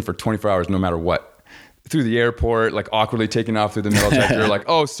wearing this thing for 24 hours no matter what. Through the airport, like awkwardly taking off through the metal detector, like,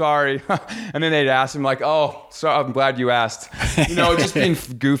 oh, sorry. And then they'd ask him like, oh, sorry, I'm glad you asked. Just being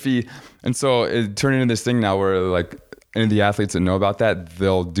goofy. And so it turned into this thing now where like, any of the athletes that know about that,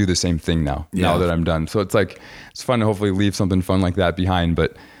 they'll do the same thing now that I'm done. So it's like, it's fun to hopefully leave something fun like that behind.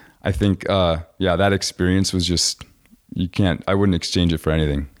 But I think, that experience was just, I wouldn't exchange it for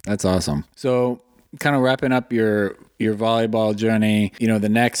anything. That's awesome. So kind of wrapping up your volleyball journey, the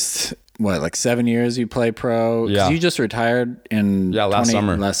next, 7 years you play pro? Yeah. You just retired in last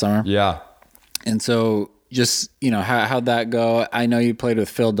summer. Yeah. And so just, how'd that go? I know you played with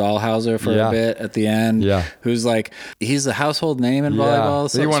Phil Dahlhauser for a bit at the end. Yeah. Who's like, he's a household name in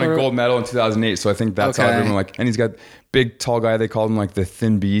volleyball. He won a gold medal in 2008. So I think that's how everyone and he's got big, tall guy. They called him like the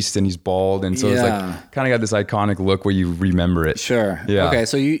thin beast and he's bald. And so it's like, kind of got this iconic look where you remember it. Sure. Yeah. Okay.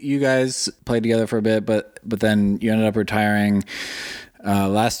 So you guys played together for a bit, but then you ended up retiring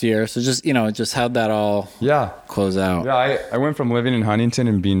last year. So just how'd that all close out? Yeah, I went from living in Huntington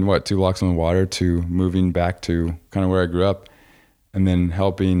and being 2 blocks on the water to moving back to kind of where I grew up and then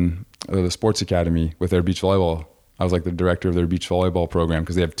helping the sports academy with their beach volleyball. I was like the director of their beach volleyball program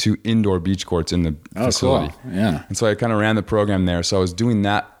because they have 2 indoor beach courts in the facility. Cool. Yeah. And so I kind of ran the program there. So I was doing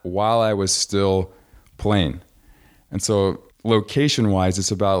that while I was still playing. And so location wise,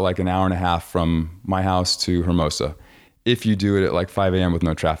 it's about like an hour and a half from my house to Hermosa. If you do it at like 5 a.m. with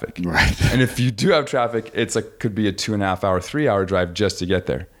no traffic. Right. And if you do have traffic, it's like could be a 2.5 hour, 3 hour drive just to get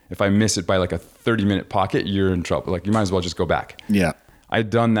there. If I miss it by like a 30-minute pocket, you're in trouble. Like you might as well just go back. Yeah.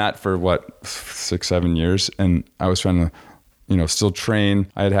 I'd done that for 6-7 years. And I was trying to, still train.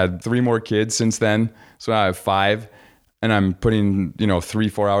 I had 3 more kids since then. So I have 5 and I'm putting,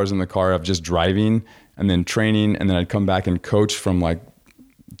 3-4 hours in the car of just driving and then training. And then I'd come back and coach from like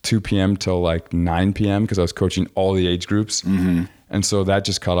 2 p.m. till like 9 p.m. because I was coaching all the age groups. Mm-hmm. And so that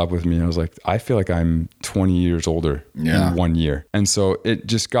just caught up with me. And I was like, I feel like I'm 20 years older in 1 year. And so it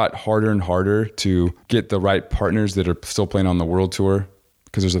just got harder and harder to get the right partners that are still playing on the world tour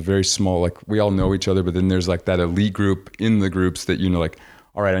because there's a very small, like we all know each other, but then there's like that elite group in the groups that, like,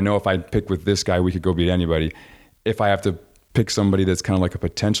 all right, I know if I pick with this guy, we could go beat anybody. If I have to pick somebody that's kind of like a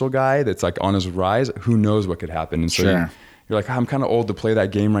potential guy that's like on his rise, who knows what could happen. And so you're like, I'm kind of old to play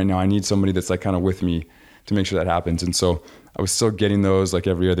that game right now. I need somebody that's like kind of with me to make sure that happens. And so I was still getting those like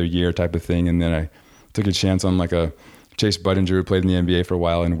every other year type of thing. And then I took a chance on like a Chase Budinger who played in the NBA for a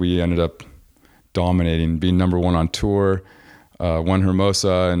while. And we ended up dominating, being number 1 on tour, won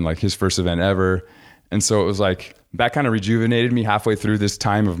Hermosa and like his first event ever. And so it was like, that kind of rejuvenated me halfway through this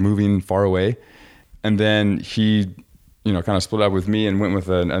time of moving far away. And then he, kind of split up with me and went with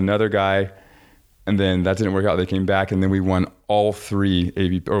another guy. And then that didn't work out. They came back, and then we won all three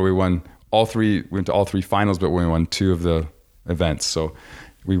went to all three finals, but we won 2 of the events. So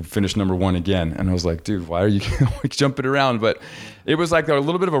we finished number 1 again. And I was like, dude, why are you jumping around? But it was like a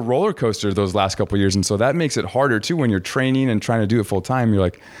little bit of a roller coaster those last couple of years. And so that makes it harder too, when you're training and trying to do it full time. You're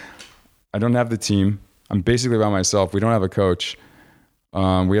like, I don't have the team. I'm basically by myself. We don't have a coach.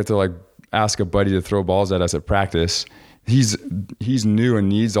 We have to like ask a buddy to throw balls at us at practice. He's new and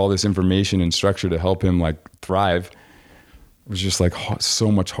needs all this information and structure to help him like thrive. It was just like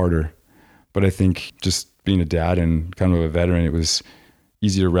so much harder. But I think just being a dad and kind of a veteran, it was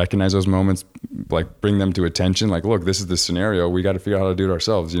easy to recognize those moments, like bring them to attention. Like, look, this is the scenario. We got to figure out how to do it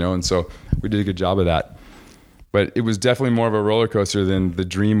ourselves, And so we did a good job of that. But it was definitely more of a roller coaster than the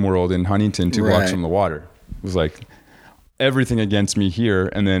dream world in Huntington to watch from the water. It was like everything against me here.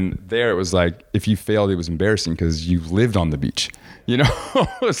 And then there it was like, if you failed, it was embarrassing because you lived on the beach,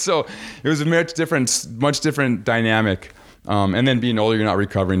 So it was a much different dynamic. And then being older, you're not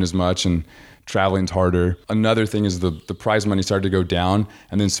recovering as much and traveling's harder. Another thing is the prize money started to go down,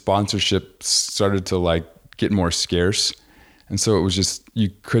 and then sponsorship started to like get more scarce. And so it was just, you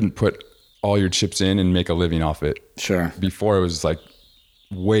couldn't put all your chips in and make a living off it. Sure. Before it was like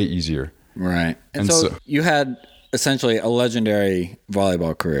way easier. Right. And so you had essentially a legendary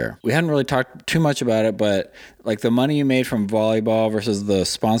volleyball career. We hadn't really talked too much about it, but like the money you made from volleyball versus the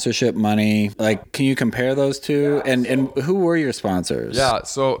sponsorship money, like, can you compare those two? And who were your sponsors? Yeah.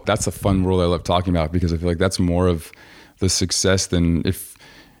 So that's a fun world I love talking about, because I feel like that's more of the success than if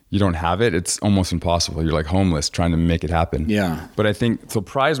you don't have it, it's almost impossible. You're like homeless trying to make it happen. Yeah. But I think, so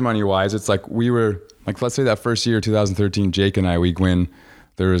prize money wise, it's like we were like, let's say that first year, 2013, Jake and I, we win.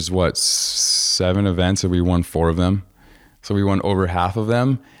 There was 7 events, and we won 4 of them. So we won over half of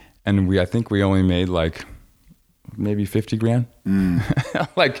them. And I think we only made like maybe 50 grand.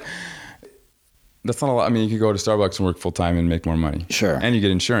 Like, that's not a lot. I mean, you could go to Starbucks and work full time and make more money. Sure. And you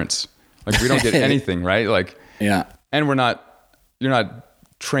get insurance. Like, we don't get anything, right? Like, yeah. And you're not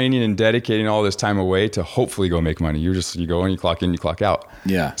training and dedicating all this time away to hopefully go make money. You go and you clock in, you clock out.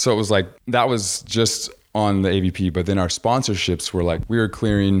 Yeah. So it was like, that was just on the AVP, but then our sponsorships were like, we were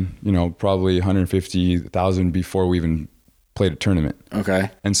clearing, probably 150,000 before we even played a tournament. Okay.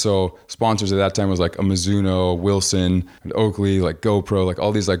 And so sponsors at that time was like a Mizuno, Wilson, and Oakley, like GoPro, like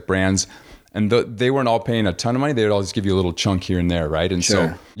all these like brands. And they weren't all paying a ton of money. They would all just give you a little chunk here and there, right? And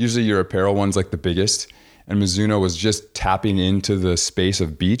sure. So usually your apparel one's like the biggest. And Mizuno was just tapping into the space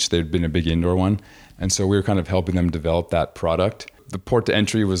of beach. There'd been a big indoor one. And so we were kind of helping them develop that product. The port to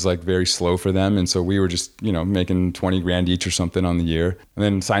entry was like very slow for them. And so we were just, making 20 grand each or something on the year. And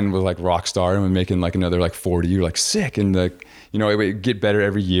then signed with like Rockstar and we're making like another like 40. You're like sick. And like, it would get better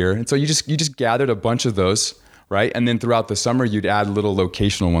every year. And so you just gathered a bunch of those, right? And then throughout the summer, you'd add little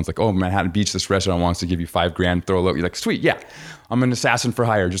locational ones like, oh, Manhattan Beach, this restaurant wants to give you 5 grand, throw a load. You're like, sweet, yeah, I'm an assassin for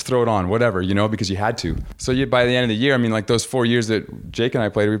hire. Just throw it on, whatever, because you had to. So by the end of the year, I mean, like those 4 years that Jake and I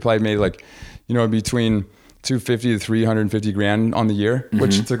played, we probably made like, between 250 to 350 grand on the year,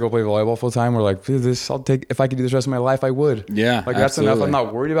 which to go play volleyball full time, we're like, if I could do this rest of my life, I would. Yeah. Like that's enough. I'm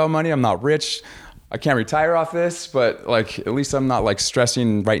not worried about money. I'm not rich. I can't retire off this, but like, at least I'm not like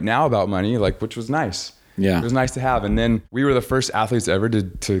stressing right now about money, like, which was nice. Yeah. It was nice to have. And then we were the first athletes ever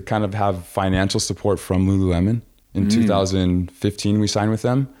to kind of have financial support from Lululemon. In 2015, we signed with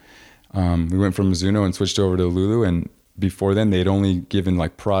them. We went from Mizuno and switched over to Lulu. And before then, they'd only given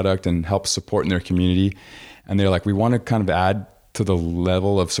like product and help support in their community. And they're like, we want to kind of add to the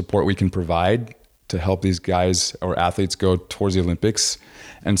level of support we can provide to help these guys or athletes go towards the Olympics.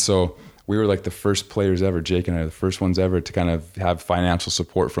 And so we were like the first players ever, Jake and I, the first ones ever to kind of have financial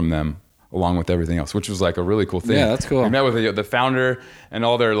support from them along with everything else, which was like a really cool thing. Yeah, that's cool. We met with the founder and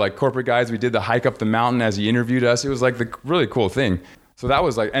all their like corporate guys. We did the hike up the mountain as he interviewed us. It was like the really cool thing. So that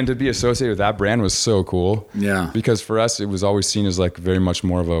was like, and to be associated with that brand was so cool. Yeah. Because for us, it was always seen as like very much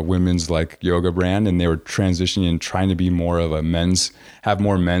more of a women's like yoga brand, and they were transitioning and trying to be more of a have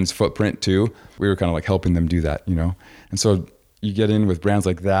more men's footprint too. We were kind of like helping them do that, And so you get in with brands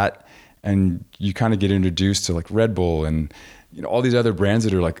like that and you kind of get introduced to like Red Bull and, all these other brands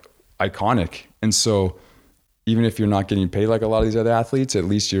that are like iconic. And so even if you're not getting paid like a lot of these other athletes, at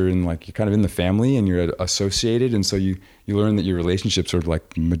least you're kind of in the family and you're associated. And so you learn that your relationships are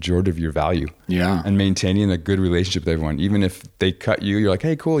like majority of your value. Yeah. And maintaining a good relationship with everyone. Even if they cut you, you're like,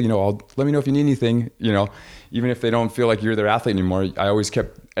 hey, cool, let me know if you need anything, even if they don't feel like you're their athlete anymore. I always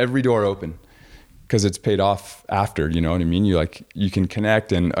kept every door open because it's paid off after, you know what I mean? You can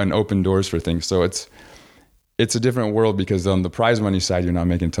connect and open doors for things. So it's a different world, because on the prize money side, you're not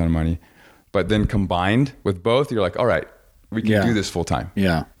making a ton of money, but then combined with both, you're like, all right, we can do this full time.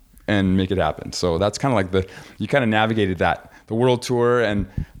 Yeah. And make it happen. So that's kind of like you kind of navigated that. The world tour, and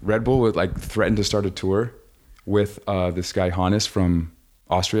Red Bull would like threaten to start a tour with this guy Hannes from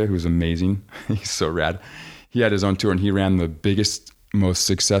Austria, who's amazing. He's so rad. He had his own tour, and he ran the biggest, most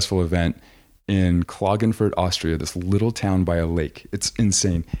successful event in Klagenfurt, Austria, this little town by a lake. It's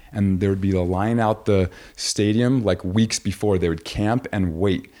insane. And there would be a line out the stadium like weeks before. They would camp and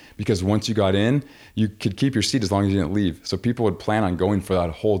wait, because once you got in, you could keep your seat as long as you didn't leave. So people would plan on going for that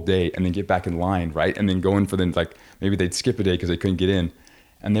whole day and then get back in line, right? And then go in for like maybe they'd skip a day because they couldn't get in.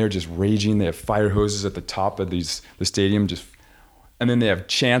 And they're just raging. They have fire hoses at the top of the stadium, and then they have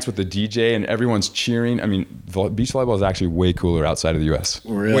chants with the DJ, and everyone's cheering. I mean, beach volleyball is actually way cooler outside of the U.S.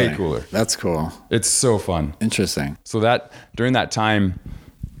 Really? Way cooler. That's cool. It's so fun. Interesting. So that during that time,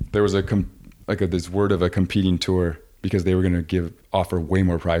 there was this word of a competing tour, because they were going to offer way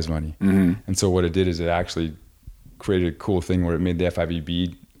more prize money. Mm-hmm. And so what it did is it actually created a cool thing where it made the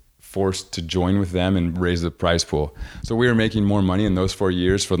FIVB forced to join with them and raise the prize pool. So we were making more money in those 4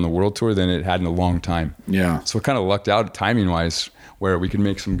 years from the world tour than it had in a long time. Yeah. So it kind of lucked out timing wise, where we could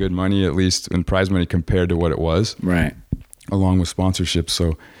make some good money, at least in prize money compared to what it was. Right. Along with sponsorships.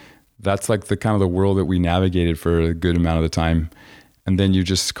 So that's like the kind of the world that we navigated for a good amount of the time. And then you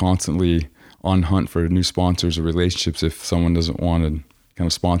just constantly on hunt for new sponsors or relationships if someone doesn't want to kind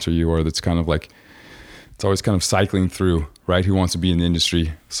of sponsor you, or that's kind of like, it's always kind of cycling through, right? Who wants to be in the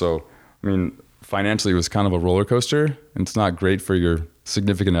industry? So, I mean, financially it was kind of a roller coaster, and it's not great for your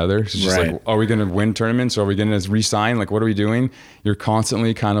significant other. It's just like, are we going to win tournaments? Or are we going to re-sign? Like, what are we doing? You're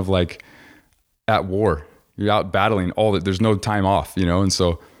constantly kind of like at war. You're out battling there's no time off, you know? And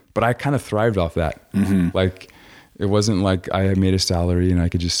so, but I kind of thrived off that. Mm-hmm. Like, it wasn't like I had made a salary and I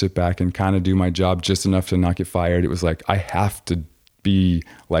could just sit back and kind of do my job just enough to not get fired. It was like, I have to be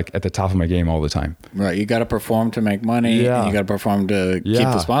like at the top of my game all the time. Right. You got to perform to make money. Yeah. And you got to perform to keep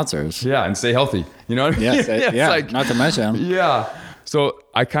the sponsors. Yeah. And stay healthy. You know what I mean? Yeah. Like, not to mention. Yeah. So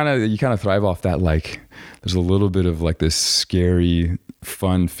you kind of thrive off that. Like, there's a little bit of like this scary,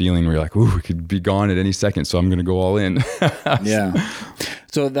 fun feeling where you're like, ooh, it could be gone at any second. So I'm going to go all in. Yeah.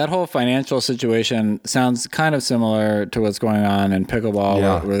 So that whole financial situation sounds kind of similar to what's going on in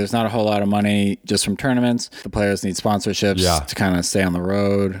pickleball, where there's not a whole lot of money just from tournaments. The players need sponsorships to kind of stay on the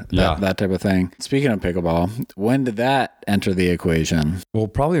road, that type of thing. Speaking of pickleball, when did that enter the equation? Well,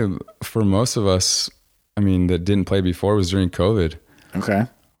 probably for most of us, I mean, that didn't play before, was during COVID. Okay.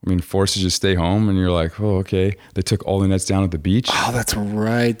 I mean, forced to just stay home, and you're like, oh, okay. They took all the nets down at the beach. Oh, that's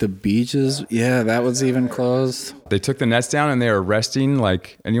right. The beaches. Yeah, that was even closed. They took the nets down, and they were arresting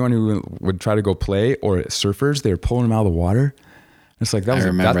like anyone who would try to go play, or surfers. They were pulling them out of the water. It's like, that's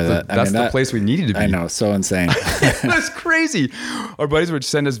the place we needed to be. I know. So insane. That's crazy. Our buddies would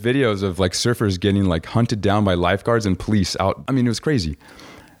send us videos of like surfers getting like hunted down by lifeguards and police out. I mean, it was crazy.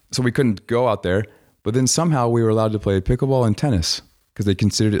 So we couldn't go out there, but then somehow we were allowed to play pickleball and tennis, because they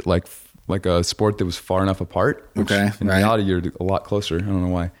considered it like a sport that was far enough apart. Okay. In reality, you're a lot closer. I don't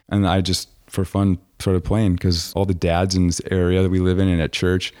know why. And I just, for fun, started playing, because all the dads in this area that we live in and at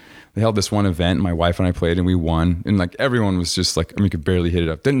church, they held this one event. My wife and I played, and we won. And like everyone was just like, I mean, could barely hit it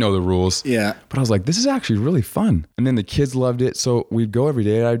up. Didn't know the rules. Yeah. But I was like, this is actually really fun. And then the kids loved it. So we'd go every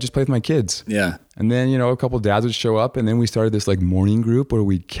day, and I'd just play with my kids. Yeah. And then, you know, a couple of dads would show up, and then we started this like morning group where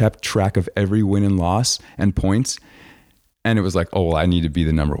we kept track of every win and loss and points. And it was like, oh, well, I need to be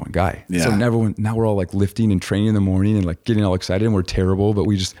the number one guy. Yeah. So now we're all like lifting and training in the morning and like getting all excited, and we're terrible, but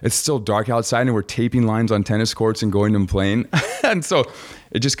it's still dark outside, and we're taping lines on tennis courts and going and playing. And so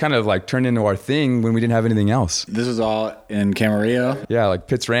it just kind of like turned into our thing when we didn't have anything else. This was all in Camarillo? Yeah, like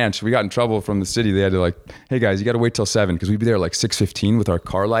Pitt's Ranch. We got in trouble from the city. They had to like, hey guys, you got to wait till 7, because we'd be there at like 6:15 with our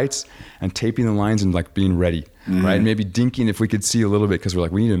car lights and taping the lines and like being ready. Mm-hmm. Right. And maybe dinking if we could see a little bit, because we're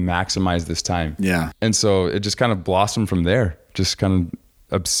like, we need to maximize this time. Yeah. And so it just kind of blossomed from there, just kind of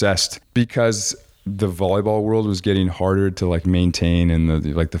obsessed, because the volleyball world was getting harder to like maintain, and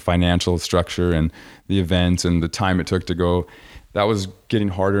the financial structure and the events and the time it took to go, that was getting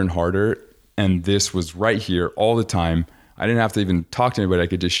harder and harder. And this was right here all the time. I didn't have to even talk to anybody. I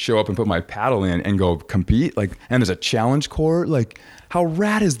could just show up and put my paddle in and go compete. Like, and there's a challenge court. Like, how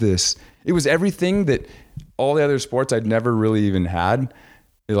rad is this? It was everything that all the other sports I'd never really even had.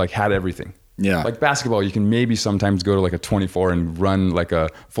 It like had everything. Yeah. Like basketball, you can maybe sometimes go to like a 24 and run like a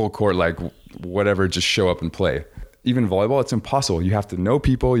full court, like whatever, just show up and play. Even volleyball, it's impossible. You have to know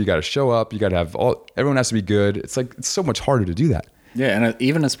people. You got to show up. You got to have everyone has to be good. It's like, it's so much harder to do that. Yeah, and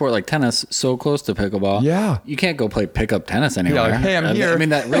even a sport like tennis, so close to pickleball. Yeah. You can't go play pickup tennis anywhere. Yeah, like, hey, I'm here. I mean,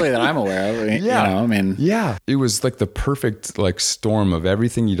 that I'm aware of. Yeah. You know, I mean. Yeah. It was like the perfect like storm of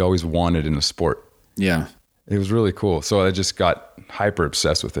everything you'd always wanted in a sport. Yeah. It was really cool. So I just got hyper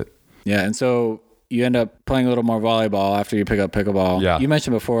obsessed with it. Yeah, and so you end up playing a little more volleyball after you pick up pickleball. Yeah. You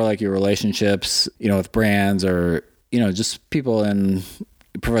mentioned before, like your relationships, with brands or, just people in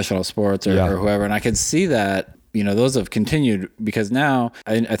professional sports or whoever. And I could see that, those have continued because now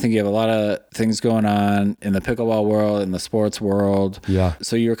I think you have a lot of things going on in the pickleball world, in the sports world. Yeah.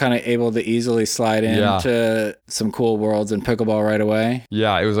 So you were kind of able to easily slide into some cool worlds in pickleball right away.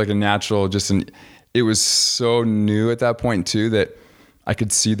 Yeah. It was like a natural, it was so new at that point too, that I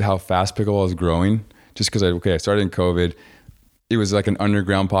could see how fast pickleball is growing just because I started in COVID. It was like an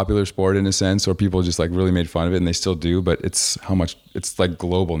underground popular sport in a sense, or people just like really made fun of it, and they still do, but it's like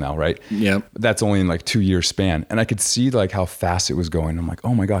global now, right? Yeah. That's only in like 2 year span. And I could see like how fast it was going. I'm like,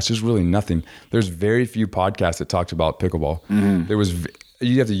 oh my gosh, there's really nothing. There's very few podcasts that talked about pickleball. Mm-hmm.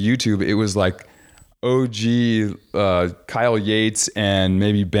 You have to YouTube, it was like OG Kyle Yates and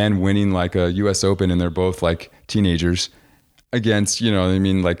maybe Ben winning like a US Open, and they're both like teenagers against,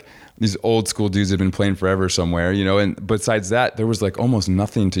 like these old school dudes have been playing forever somewhere, and besides that, there was like almost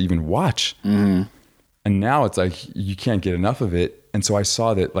nothing to even watch. Mm-hmm. And now it's like, you can't get enough of it. And so I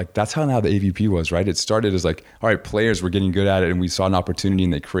saw that like, that's how now the AVP was, right? It started as like, all right, players were getting good at it, and we saw an opportunity,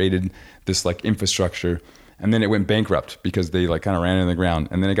 and they created this like infrastructure. And then it went bankrupt because they like kind of ran into the ground,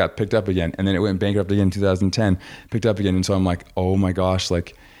 and then it got picked up again. And then it went bankrupt again in 2010, picked up again. And so I'm like, oh my gosh,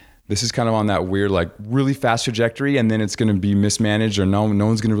 like this is kind of on that weird, like really fast trajectory, and then it's going to be mismanaged, or no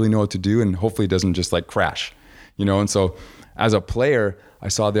one's going to really know what to do. And hopefully it doesn't just like crash, And so as a player, I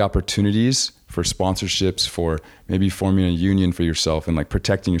saw the opportunities for sponsorships, for maybe forming a union for yourself and like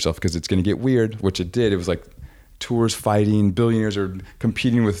protecting yourself, because it's going to get weird, which it did. It was like tours fighting, billionaires are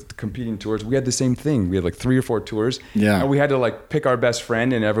competing with competing tours. We had the same thing. We had like 3 or 4 tours. Yeah. And we had to like pick our best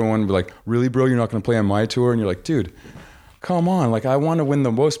friend, and everyone would be like, really, bro, you're not going to play on my tour? And you're like, dude, come on. Like, I want to win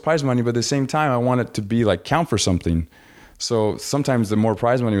the most prize money, but at the same time, I want it to be like count for something. So sometimes the more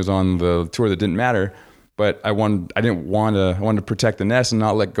prize money was on the tour that didn't matter, but I wanted to protect the nest and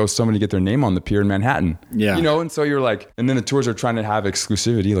not let go somebody get their name on the pier in Manhattan. Yeah. And so you're like, and then the tours are trying to have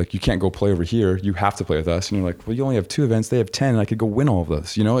exclusivity. Like, you can't go play over here. You have to play with us. And you're like, well, you only have 2 events. They have 10. And I could go win all of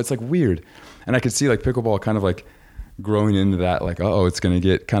those. It's like weird. And I could see like pickleball kind of like growing into that, like, it's going to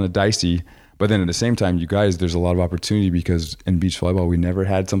get kind of dicey. But then at the same time, you guys, there's a lot of opportunity, because in beach volleyball, we never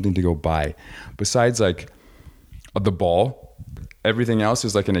had something to go buy. Besides like the ball, everything else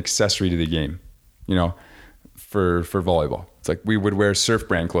is like an accessory to the game, for volleyball. It's like we would wear Surf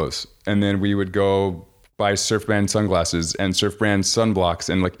brand clothes, and then we would go buy Surf brand sunglasses and Surf brand sunblocks.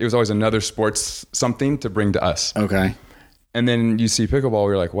 And like, it was always another sports something to bring to us. Okay. And then you see pickleball,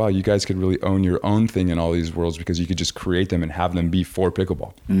 you're like, wow, you guys could really own your own thing in all these worlds, because you could just create them and have them be for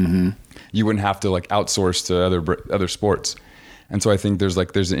pickleball. Mm-hmm. You wouldn't have to like outsource to other sports. And so I think there's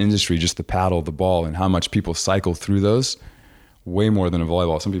an industry, just the paddle, the ball, and how much people cycle through those, way more than a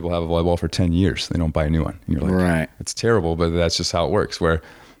volleyball. Some people have a volleyball for 10 years. They don't buy a new one. And you're like, right. It's terrible, but that's just how it works, where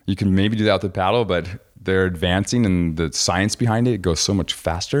you can maybe do that with the paddle, but they're advancing, and the science behind it goes so much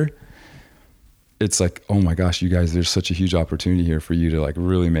faster. It's like, oh my gosh, you guys, there's such a huge opportunity here for you to like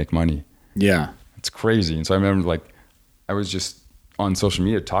really make money. Yeah. It's crazy. And so I remember like, I was just on social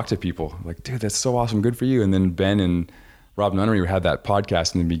media, talk to people like, dude, that's so awesome. Good for you. And then Ben and Rob Nunnery had that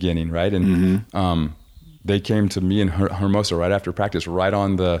podcast in the beginning. Right. And, they came to me in Hermosa right after practice, right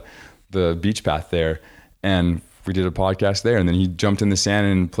on the beach path there. And we did a podcast there. And then he jumped in the sand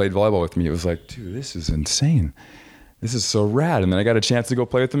and played volleyball with me. It was like, dude, this is insane. This is so rad. And then I got a chance to go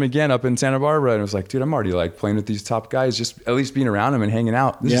play with them again up in Santa Barbara. And I was like, dude, I'm already like playing with these top guys, just at least being around them and hanging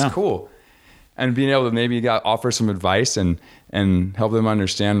out. This is cool. And being able to maybe offer some advice and help them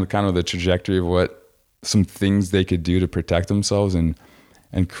understand kind of the trajectory of what some things they could do to protect themselves and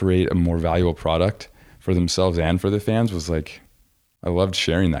create a more valuable product for themselves and for the fans was like, I loved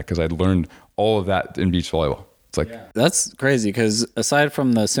sharing that, because I'd learned all of that in beach volleyball. It's like, that's crazy, because aside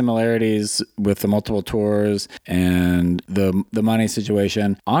from the similarities with the multiple tours and the money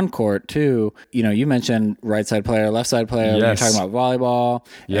situation on court too, you mentioned right side player, left side player. Yes. When you're talking about volleyball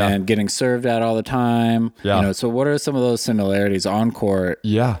and getting served at all the time. Yeah. So what are some of those similarities on court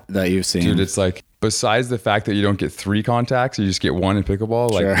that you've seen? Dude, it's like, besides the fact that you don't get 3 contacts, you just get 1 in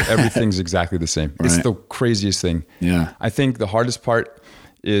pickleball, like everything's exactly the same. Right. It's the craziest thing. Yeah. I think the hardest part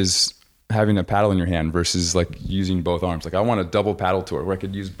is having a paddle in your hand versus like using both arms. Like, I want a double paddle tour where I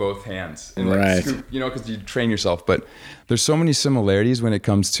could use both hands and like scoop, because you train yourself. But there's so many similarities when it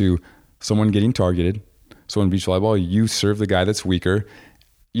comes to someone getting targeted, So in beach volleyball, you serve the guy that's weaker,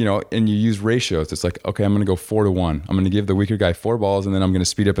 and you use ratios. It's like, okay, I'm going to go 4-1. I'm going to give the weaker guy 4 balls, and then I'm going to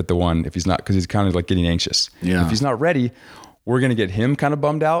speed up at the 1 if he's not, because he's kind of like getting anxious. Yeah. If he's not ready, we're going to get him kind of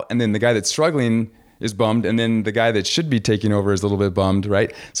bummed out, and then the guy that's struggling is bummed, and then the guy that should be taking over is a little bit bummed,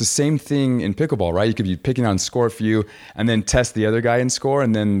 right? It's the same thing in pickleball, right? You could be picking on score for you, and then test the other guy in score,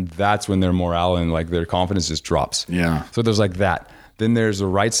 and then that's when their morale and like their confidence just drops. Yeah. So there's like that. Then there's the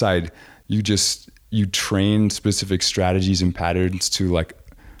right side. You train specific strategies and patterns to like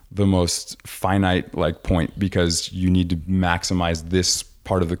the most finite like point, because you need to maximize this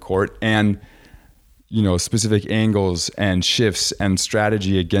part of the court, and specific angles and shifts and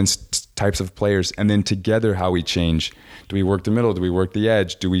strategy against types of players. And then together, how we change. Do we work the middle? Do we work the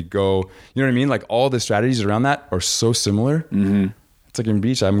edge? Do we go, you know what I mean? Like all the strategies around that are so similar. Mm-hmm. It's like in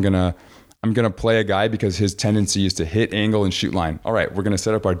beach, I'm going to play a guy because his tendency is to hit angle and shoot line. All right, we're going to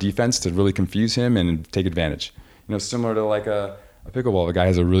set up our defense to really confuse him and take advantage. Similar to like a pickleball, the guy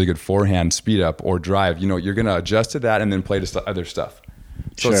has a really good forehand, speed up or drive. You're going to adjust to that and then play to other stuff.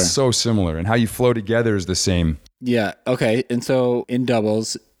 So Sure. It's so similar, and how you flow together is the same. Yeah. Okay. And so in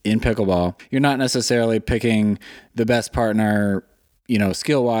doubles, in pickleball, you're not necessarily picking the best partner,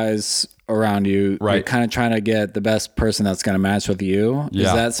 skill wise around you. Right. You're kind of trying to get the best person that's going to match with you. Yeah.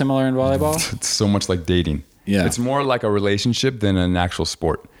 Is that similar in volleyball? It's so much like dating. Yeah. It's more like a relationship than an actual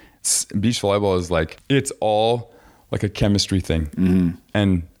sport. Beach volleyball is like, it's all like a chemistry thing. Mm-hmm.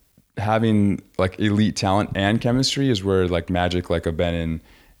 And having like elite talent and chemistry is where like magic, like a Ben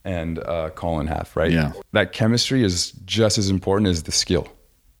and Colin have, right? Yeah. That chemistry is just as important as the skill,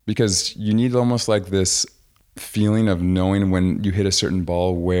 because you need almost like this feeling of knowing when you hit a certain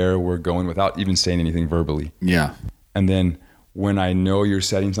ball where we're going without even saying anything verbally. Yeah. And then when I know you're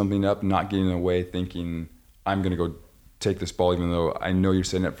setting something up, not getting in the way, thinking I'm going to go take this ball, even though I know you're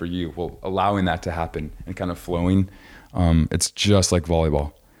setting it for you. Well, allowing that to happen and kind of flowing. It's just like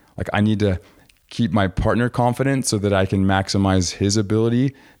volleyball. Like I need to keep my partner confident so that I can maximize his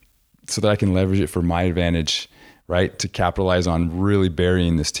ability, so that I can leverage it for my advantage, right? To capitalize on really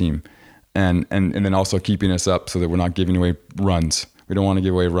burying this team. And then also keeping us up so that we're not giving away runs. We don't want to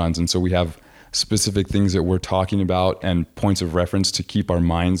give away runs. And so we have specific things that we're talking about and points of reference to keep our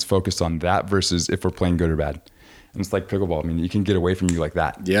minds focused on that versus if we're playing good or bad. And it's like pickleball. I mean, you can get away from you like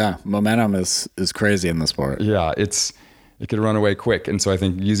that. Yeah. Momentum is crazy in the sport. Yeah. It could run away quick. And so I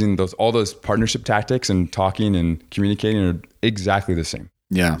think using all those partnership tactics and talking and communicating are exactly the same.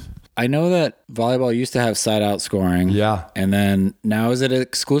 Yeah. I know that volleyball used to have side out scoring. Yeah. And then now is it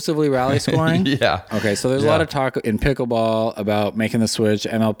exclusively rally scoring? Yeah. Okay. So there's a lot of talk in pickleball about making the switch.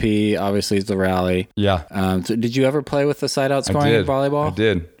 MLP obviously is the rally. Yeah. So did you ever play with the side out scoring in volleyball? I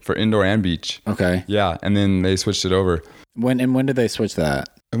did, for indoor and beach. Okay. Yeah. And then they switched it over. When did they switch that?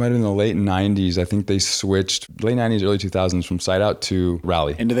 It might have been the late 90s. I think they switched late 90s, early 2000s from side out to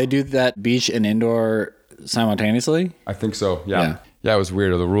rally. And do they do that beach and indoor simultaneously? I think so. Yeah. Yeah, it was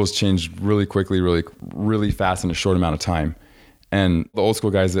weird. The rules changed really quickly, really, really fast in a short amount of time. And the old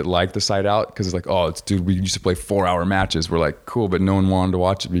school guys that like the side out, because it's like, oh, dude, we used to play 4-hour matches. We're like, cool, but no one wanted to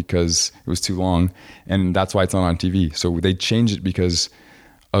watch it because it was too long. And that's why it's not on TV. So they changed it because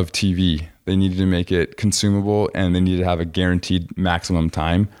of TV. They needed to make it consumable, and they needed to have a guaranteed maximum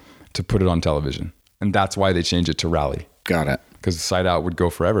time to put it on television. And that's why they changed it to rally. Got it. Because the side out would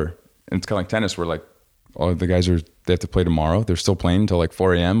go forever. And it's kind of like tennis, where like, oh, the guys they have to play tomorrow. They're still playing until like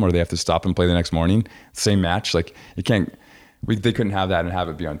 4 a.m. or they have to stop and play the next morning. Same match. Like they couldn't have that and have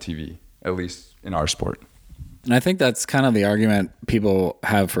it be on TV, at least in our sport. And I think that's kind of the argument people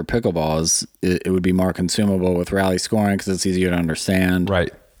have for pickleball is it would be more consumable with rally scoring because it's easier to understand.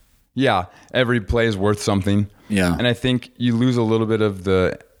 Right. Yeah. Every play is worth something. Yeah. And I think you lose a little bit of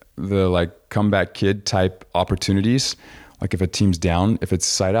the like comeback kid type opportunities. Like if a team's down, if it's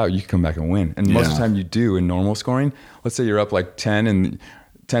side out, you can come back and win. And most of the time you do in normal scoring. Let's say you're up like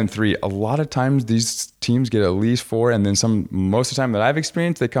 10-3. A lot of times these teams get at least 4, and then most of the time that I've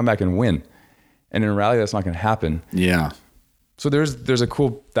experienced, they come back and win. And in rally, that's not going to happen. Yeah. So there's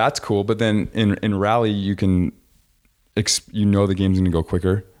that's cool. But then in rally, you can, the game's going to go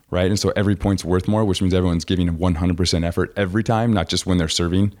quicker, right? And so every point's worth more, which means everyone's giving 100% effort every time, not just when they're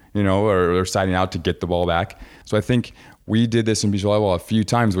serving, or they're siding out to get the ball back. So I think we did this in beach volleyball a few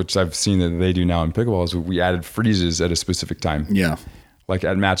times, which I've seen that they do now in pickleball, is we added freezes at a specific time. Yeah. Like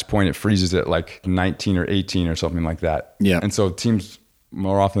at match point, it freezes at like 19 or 18 or something like that. Yeah. And so teams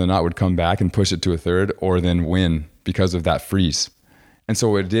more often than not would come back and push it to a third or then win because of that freeze. And so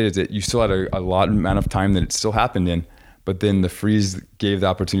what it did is that you still had a lot amount of time that it still happened in, but then the freeze gave the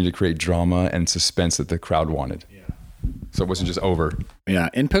opportunity to create drama and suspense that the crowd wanted. Yeah. So it wasn't just over. Yeah.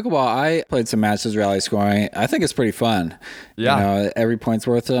 In pickleball, I played some matches rally scoring. I think it's pretty fun. Yeah. You know, every point's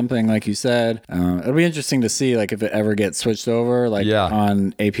worth something, like you said. It'll be interesting to see like if it ever gets switched over like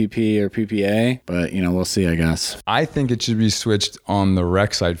on APP or PPA. But, you know, we'll see, I guess. I think it should be switched on the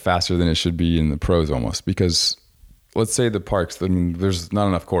rec side faster than it should be in the pros almost, because let's say the parks, I mean, there's not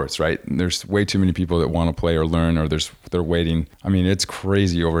enough courts, right? And there's way too many people that want to play or learn, or they're waiting. I mean, it's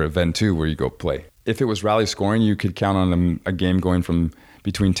crazy over at Ven 2 where you go play. If it was rally scoring, you could count on a game going from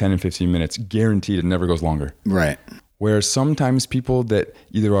between 10 and 15 minutes. Guaranteed it never goes longer. Right. Where sometimes people that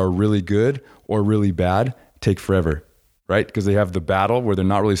either are really good or really bad take forever, right? Because they have the battle where they're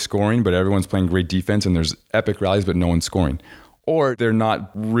not really scoring, but everyone's playing great defense and there's epic rallies, but no one's scoring. Or they're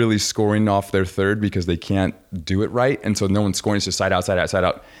not really scoring off their third because they can't do it right. And so no one's scoring. It's just side out, side out, side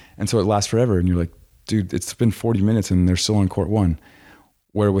out. And so it lasts forever. And you're like, dude, it's been 40 minutes and they're still on court one.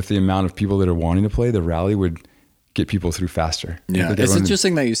 Where with the amount of people that are wanting to play, the rally would get people through faster. Yeah, it's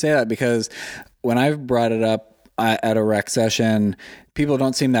interesting that you say that, because when I've brought it up at a rec session, people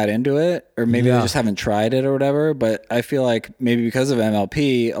don't seem that into it, or maybe they just haven't tried it or whatever. But I feel like maybe because of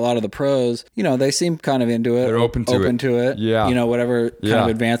MLP, a lot of the pros, you know, they seem kind of into it. They're open to it. Yeah. You know, whatever kind of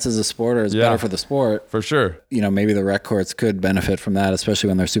advances the sport or is better for the sport. For sure. You know, maybe the rec courts could benefit from that, especially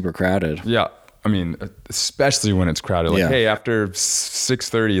when they're super crowded. Yeah. I mean, especially when it's crowded. Like, hey, after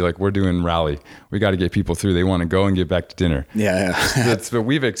 6:30, like we're doing rally. We got to get people through. They want to go and get back to dinner. Yeah. But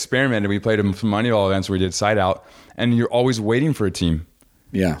we've experimented. We played some Moneyball events where we did side out, and you're always waiting for a team.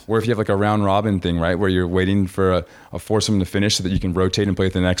 Yeah. Where if you have like a round robin thing, right, where you're waiting for a foursome to finish so that you can rotate and play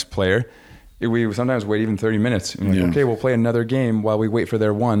with the next player. We sometimes wait even 30 minutes. And you're like, okay, we'll play another game while we wait for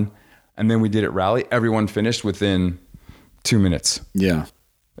their one. And then we did it rally. Everyone finished within 2 minutes. Yeah.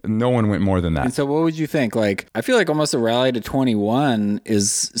 No one went more than that. And so what would you think? Like, I feel like almost a rally to 21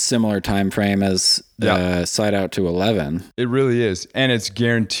 is similar time frame as the side out to 11. It really is. And it's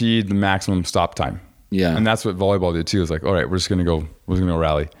guaranteed the maximum stop time. Yeah. And that's what volleyball did too. It's like, all right, we're just going to go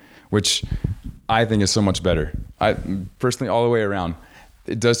rally, which I think is so much better. I personally, all the way around,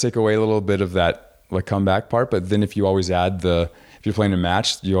 it does take away a little bit of that like comeback part. But then if you always add if you're playing a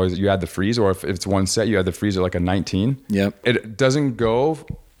match, you add the freeze, or if it's one set, you add the freeze at like a 19. Yep. It doesn't go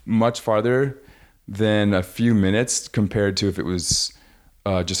much farther than a few minutes compared to if it was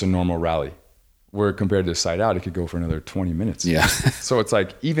just a normal rally. Where compared to side out, it could go for another 20 minutes. Yeah. So it's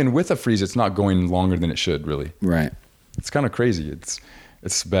like, even with a freeze, it's not going longer than it should, really. Right. It's kind of crazy.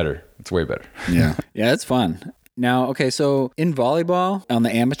 It's better. It's way better. Yeah. Yeah, it's fun. Now, okay, so in volleyball, on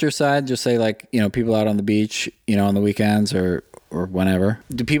the amateur side, just say like, you know, people out on the beach, you know, on the weekends or whenever,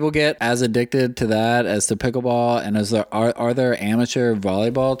 do people get as addicted to that as to pickleball? And are there amateur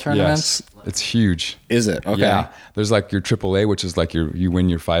volleyball tournaments? Yes, it's huge. Is it? Okay. Yeah. There's like your AAA, which is like you win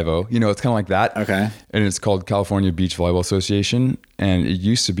your 5-0. You know, it's kind of like that. Okay. And it's called California Beach Volleyball Association. And it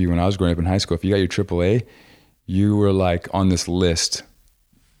used to be when I was growing up in high school, if you got your AAA, you were like on this list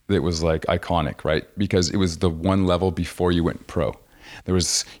that was like iconic, right? Because it was the one level before you went pro. There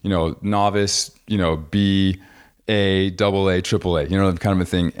was, you know, novice, you know, B, A, double A, triple A, you know, kind of a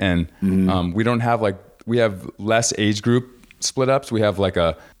thing. And we don't have we have less age group split ups. We have like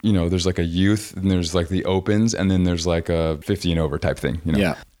there's like a youth, and there's like the opens, and then there's like a 50 and over type thing, you know?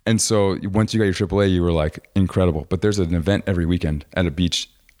 Yeah. And so once you got your triple A, you were like incredible. But there's an event every weekend at a beach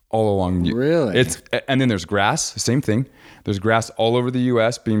all along. Really? And then there's grass, same thing. There's grass all over the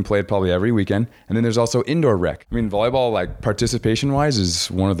U.S. being played probably every weekend. And then there's also indoor rec. I mean, volleyball, like participation-wise,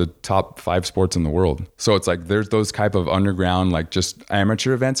 is one of the top 5 sports in the world. So it's like there's those type of underground, like just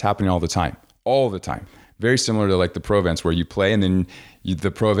amateur events happening all the time. All the time. Very similar to like the pro events where you play and then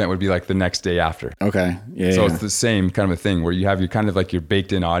the pro event would be like the next day after. Okay. Yeah. So it's the same kind of a thing where you have your kind of like your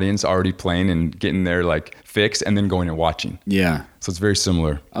baked in audience already playing and getting their like fix and then going and watching. Yeah. So it's very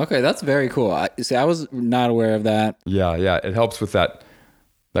similar. Okay. That's very cool. I was not aware of that. Yeah. Yeah. It helps with that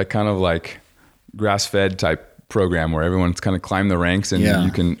kind of like grass fed type program where everyone's kind of climb the ranks and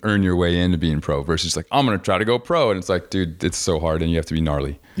you can earn your way into being pro versus like, I'm going to try to go pro. And it's like, dude, it's so hard and you have to be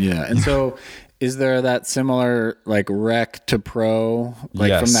gnarly. Yeah. And so is there that similar like rec to pro,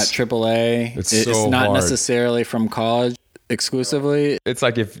 like from that AAA? It's not hard. Necessarily from college exclusively. It's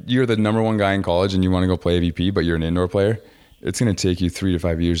like if you're the number one guy in college and you want to go play AVP, but you're an indoor player, it's going to take you 3 to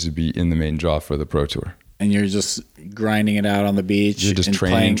 5 years to be in the main draw for the pro tour. And you're just grinding it out on the beach. You're just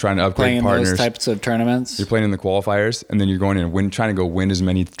training, trying to upgrade partners. Those types of tournaments. You're playing in the qualifiers, and then you're going in and trying to go win as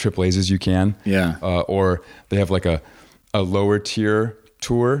many AAAs as you can. Yeah. Or they have like a lower tier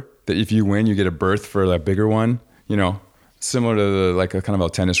tour that if you win, you get a berth for that bigger one. You know, similar to kind of how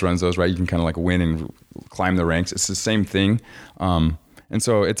tennis runs those, right? You can kind of like win and climb the ranks. It's the same thing. And And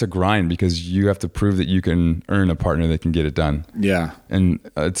so it's a grind because you have to prove that you can earn a partner that can get it done. Yeah. And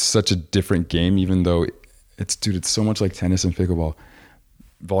it's such a different game, even though it's so much like tennis and pickleball.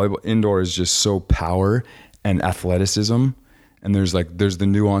 Volleyball indoor is just so power and athleticism. And there's the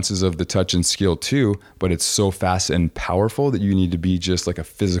nuances of the touch and skill too, but it's so fast and powerful that you need to be just like a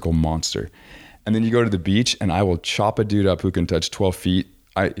physical monster. And then you go to the beach and I will chop a dude up who can touch 12 feet.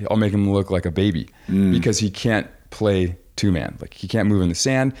 I'll make him look like a baby because he can't play two-man. Like he can't move in the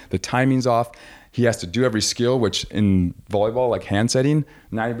sand. The timing's off. He has to do every skill, which in volleyball, like hand setting,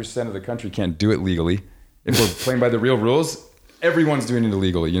 90% of the country can't do it legally. If we're playing by the real rules, everyone's doing it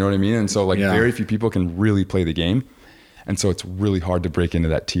illegally. You know what I mean? And so very few people can really play the game. And so it's really hard to break into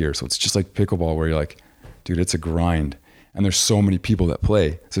that tier. So it's just like pickleball where you're like, dude, it's a grind. And there's so many people that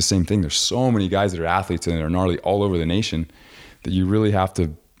play. It's the same thing. There's so many guys that are athletes and are gnarly all over the nation that you really have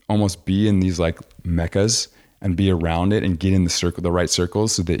to almost be in these like meccas and be around it and get in the right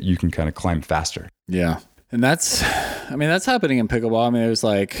circles so that you can kind of climb faster. Yeah. And that's happening in pickleball. I mean, there's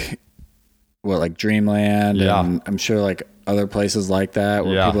like Dreamland and I'm sure like other places like that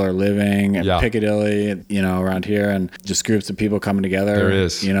where people are living and Piccadilly, around here, and just groups of people coming together. There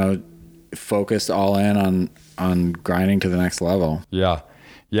is, focused all in on grinding to the next level. Yeah.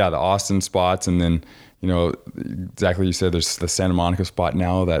 Yeah. The Austin spots. And then, exactly you said, there's the Santa Monica spot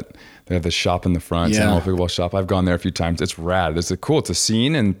now that they have the shop in the front, Santa Monica pickleball shop. I've gone there a few times. It's rad. It's a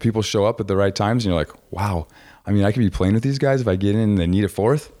scene and people show up at the right times and you're like, wow, I mean, I could be playing with these guys. If I get in and they need a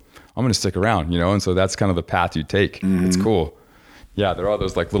fourth, I'm going to stick around, and so that's kind of the path you take. Mm-hmm. It's cool. Yeah. There are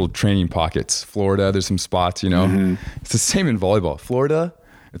those like little training pockets. Florida, there's some spots, It's the same in volleyball. Florida,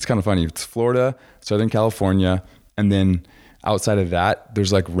 it's kind of funny. It's Florida, Southern California. And then outside of that,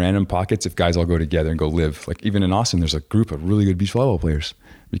 there's like random pockets if guys all go together and go live. Like even in Austin, there's a group of really good beach volleyball players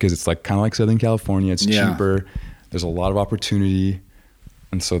because it's like kind of like Southern California. It's cheaper. There's a lot of opportunity.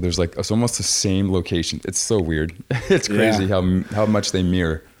 And so there's like, it's almost the same location. It's so weird. It's crazy how much they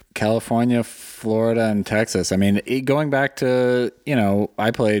mirror. California, Florida, and Texas. I mean, going back to,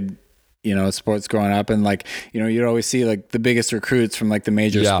 I played, sports growing up, and like, you'd always see like the biggest recruits from like the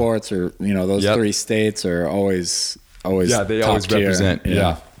major sports, or, those three states are always they always tier. Represent.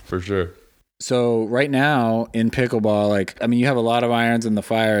 Yeah, for sure. So right now in pickleball, like, I mean, you have a lot of irons in the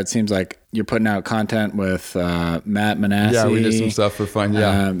fire. It seems like you're putting out content with Matt Manassi. Yeah, we did some stuff for fun.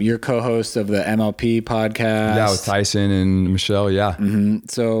 Yeah. You're co-host of the MLP podcast. Yeah, with Tyson and Michelle. Yeah. Mm-hmm.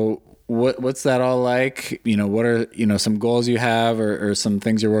 So what's that all like? What are, some goals you have or some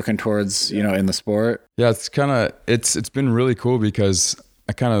things you're working towards, in the sport? Yeah, it's been really cool because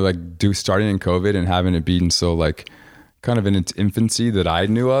I kind of like starting in COVID and having it being so like kind of in its infancy that I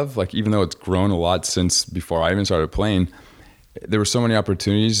knew of, like, even though it's grown a lot since before I even started playing, there were so many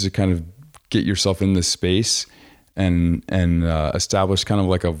opportunities to kind of get yourself in this space and establish kind of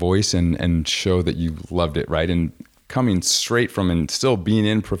like a voice and show that you loved it. Right. And coming straight from and still being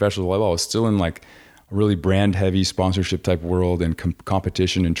in professional volleyball, I was still in like a really brand heavy sponsorship type world and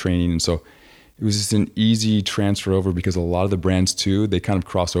competition and training. And so it was just an easy transfer over because a lot of the brands too, they kind of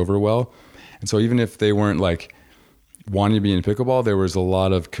cross over well. And so even if they weren't like wanting to be in pickleball, there was a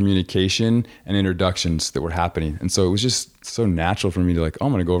lot of communication and introductions that were happening. And so it was just so natural for me to like, oh,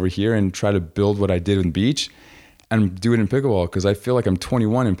 I'm going to go over here and try to build what I did in beach and do it in pickleball. Cause I feel like I'm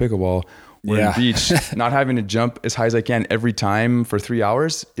 21 in pickleball, where in beach, not having to jump as high as I can every time for 3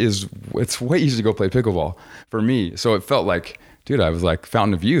 hours it's way easier to go play pickleball for me. So it felt like, dude, I was like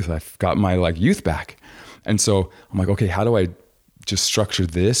fountain of youth. I've got my like youth back. And so I'm like, okay, how do I just structure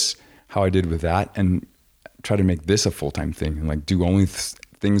this, how I did with that, and try to make this a full-time thing and like do only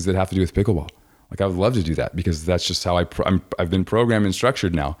things that have to do with pickleball. Like I would love to do that because that's just how I've been programmed and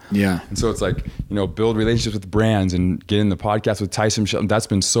structured now. Yeah. And so it's like, build relationships with brands and get in the podcast with Tyson. That's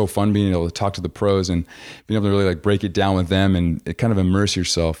been so fun being able to talk to the pros and being able to really like break it down with them and it kind of immerse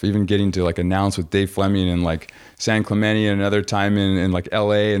yourself. Even getting to like announce with Dave Fleming and like San Clemente and another time in like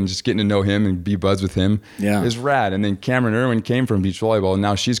LA and just getting to know him and be buds with him is rad. And then Cameron Irwin came from beach volleyball and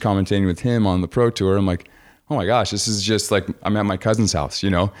now she's commentating with him on the pro tour. I'm like, oh my gosh, this is just like I'm at my cousin's house,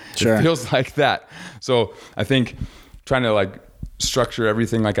 Sure. It feels like that. So I think trying to like structure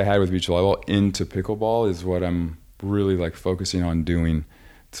everything like I had with beach volleyball into pickleball is what I'm really like focusing on doing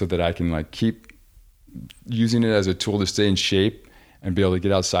so that I can like keep using it as a tool to stay in shape and be able to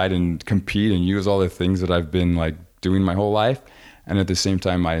get outside and compete and use all the things that I've been like doing my whole life. And at the same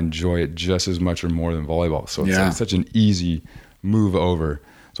time, I enjoy it just as much or more than volleyball. So it's like such an easy move over.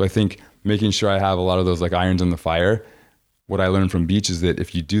 So I think making sure I have a lot of those like irons in the fire. What I learned from beach is that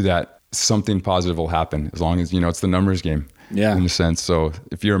if you do that, something positive will happen as long as, it's the numbers game in a sense. So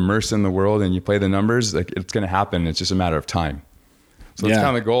if you're immersed in the world and you play the numbers, like it's going to happen. It's just a matter of time. So it's kind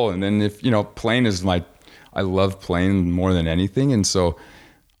of the goal. And then if, playing is I love playing more than anything. And so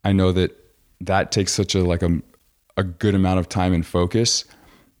I know that takes such a good amount of time and focus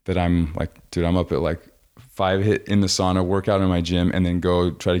that I'm like, dude, I'm up at 5 hit in the sauna, work out in my gym, and then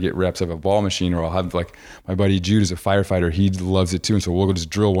go try to get reps of a ball machine. Or I'll have my buddy Jude is a firefighter. He loves it too. And so we'll just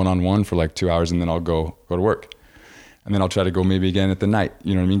drill 1-on-1 for 2 hours, and then I'll go to work. And then I'll try to go maybe again at the night,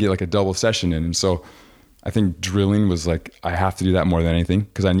 you know what I mean? Get a double session in. And so I think drilling was I have to do that more than anything,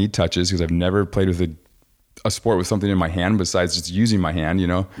 because I need touches, because I've never played with a sport with something in my hand besides just using my hand,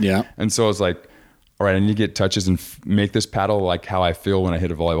 Yeah. And so it's all right, I need to get touches and make this paddle like how I feel when I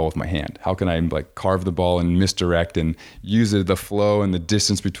hit a volleyball with my hand. How can I carve the ball and misdirect and use the flow and the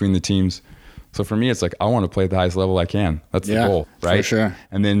distance between the teams? So for me, it's I want to play at the highest level I can. That's the goal, right? For sure.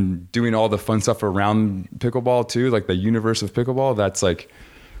 And then doing all the fun stuff around pickleball too, the universe of pickleball, that's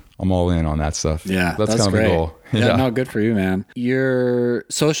I'm all in on that stuff. Yeah, that's kind of great. the goal. Yeah, no, good for you, man. Your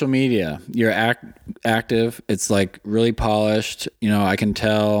social media, you're active. It's really polished. I can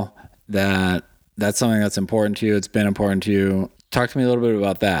tell that that's something that's important to you. It's been important to you. Talk to me a little bit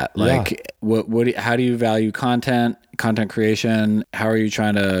about that. How do you value content creation? How are you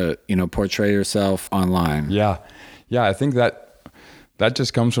trying to, portray yourself online? Yeah. I think that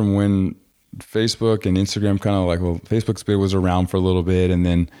just comes from when Facebook and Instagram Facebook's bit was around for a little bit. And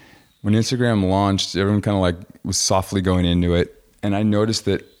then when Instagram launched, everyone kind of was softly going into it. And I noticed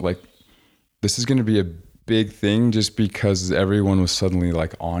that this is going to be a big thing just because everyone was suddenly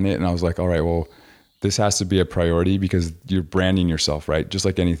on it. And I was all right, well, this has to be a priority because you're branding yourself, right? Just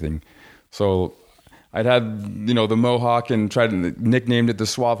like anything. So I'd had, the Mohawk and nicknamed it the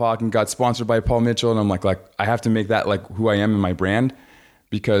Suave Hawk and got sponsored by Paul Mitchell. And I'm like, I have to make that who I am in my brand,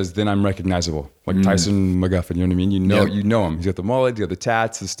 because then I'm recognizable. Tyson McGuffin, you know what I mean? You know him. He's got the mullet, he's got the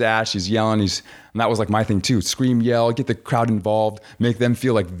tats, the stash, he's yelling. And that was my thing too. Scream, yell, get the crowd involved, make them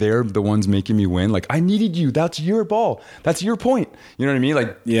feel like they're the ones making me win. I needed you. That's your ball. That's your point. You know what I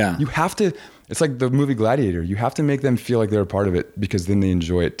mean? You have to, it's like the movie Gladiator. You have to make them feel like they're a part of it, because then they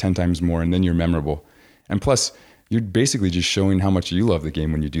enjoy it 10 times more, and then you're memorable. And plus, you're basically just showing how much you love the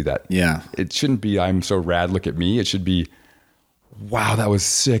game when you do that. Yeah. It shouldn't be, I'm so rad, look at me. It should be, wow, that was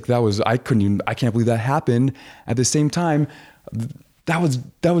sick. I can't believe that happened. At the same time, that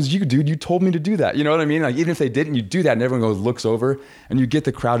was you, dude. You told me to do that. You know what I mean? Even if they didn't, you do that and everyone looks over, and you get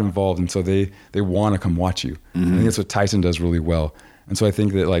the crowd involved. And so they want to come watch you. Mm-hmm. I think that's what Tyson does really well. And so I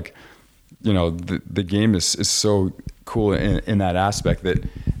think that the game is so cool in that aspect, that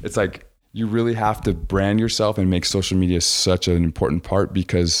it's you really have to brand yourself and make social media such an important part,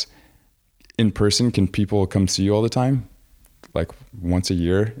 because in person, can people come see you all the time? Once a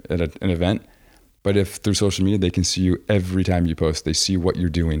year at an event. But if through social media, they can see you every time you post, they see what you're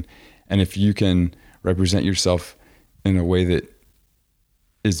doing. And if you can represent yourself in a way that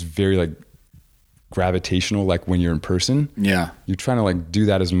is very gravitational, when you're in person, you're trying to do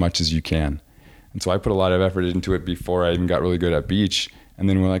that as much as you can. And so I put a lot of effort into it before I even got really good at beach. And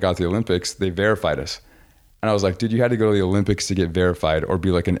then when I got to the Olympics, they verified us. And I was like, dude, you had to go to the Olympics to get verified or be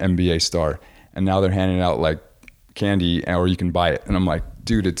an NBA star. And now they're handing out candy, or you can buy it. And I'm like,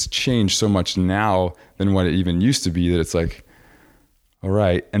 dude, it's changed so much now than what it even used to be, that it's all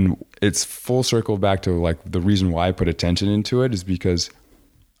right. And it's full circle back to the reason why I put attention into it is because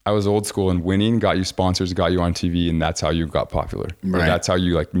I was old school, and winning got you sponsors, got you on TV, and that's how you got popular. Right. Or that's how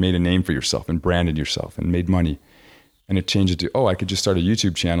you made a name for yourself and branded yourself and made money. And it changed it to, I could just start a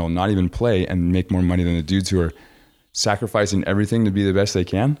YouTube channel, not even play, and make more money than the dudes who are sacrificing everything to be the best they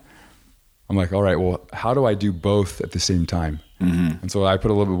can. I'm like, all right, well, how do I do both at the same time? Mm-hmm. And so I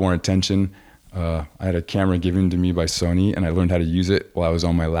put a little bit more attention. I had a camera given to me by Sony, and I learned how to use it while I was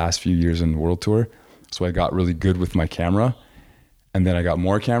on my last few years on the world tour. So I got really good with my camera, and then I got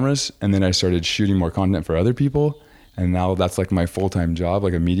more cameras, and then I started shooting more content for other people. And now that's my full-time job,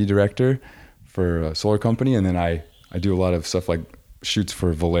 a media director for a solar company. And then I do a lot of stuff shoots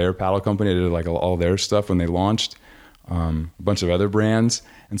for Valair Paddle Company. I did all their stuff when they launched, a bunch of other brands.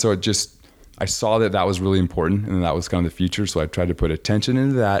 And so I saw that was really important, and that was kind of the future. So I tried to put attention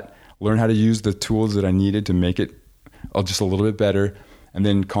into that, learn how to use the tools that I needed to make it just a little bit better, and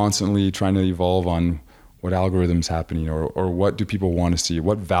then constantly trying to evolve on what algorithm's happening, or what do people want to see?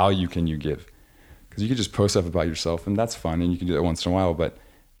 What value can you give? Because you could just post stuff about yourself, and that's fun, and you can do that once in a while. But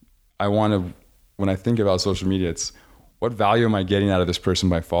I want to, when I think about social media, it's what value am I getting out of this person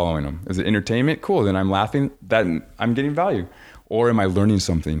by following them? Is it entertainment? Cool. Then I'm laughing. That I'm getting value. Or am I learning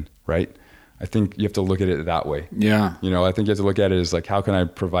something, right? I think you have to look at it that way. Yeah. I think you have to look at it as how can I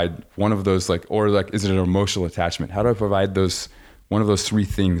provide one of those, is it an emotional attachment? How do I provide one of those three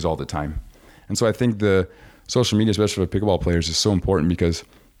things all the time? And so I think the social media, especially for pickleball players, is so important because,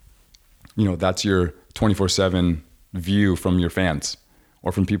 you know, that's your 24/7 view from your fans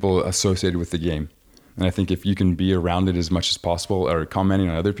or from people associated with the game. And I think if you can be around it as much as possible or commenting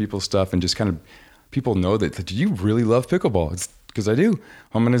on other people's stuff and just kind of people know that, do you really love pickleball? It's because I do.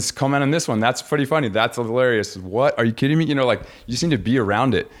 I'm going to comment on this one. That's pretty funny. That's hilarious. What? Are you kidding me? You know, like you just need to be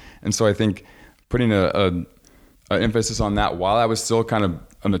around it. And so I think putting a emphasis on that while I was still kind of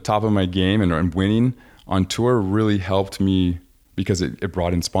on the top of my game and winning on tour really helped me because it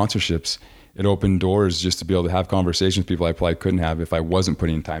brought in sponsorships. It opened doors just to be able to have conversations with people I probably couldn't have if I wasn't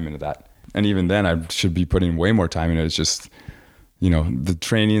putting time into that. And even then I should be putting way more time in it. It's just, you know, the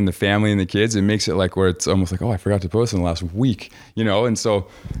training, the family and the kids, it makes it like where it's almost like, oh, I forgot to post in the last week, you know? And so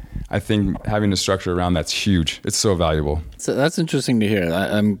I think having a structure around that's huge. It's so valuable. So that's interesting to hear.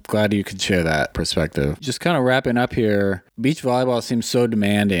 I'm glad you could share that perspective. Just kind of wrapping up here, beach volleyball seems so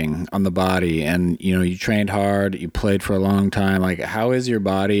demanding on the body and, you know, you trained hard, you played for a long time. Like, how is your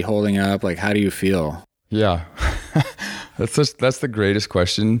body holding up? Like, how do you feel? Yeah, that's the greatest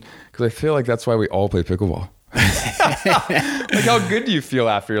question because I feel like that's why we all play pickleball. Like, how good do you feel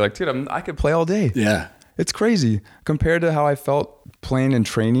after? You're like, dude, I could play all day. Yeah. It's crazy compared to how I felt playing and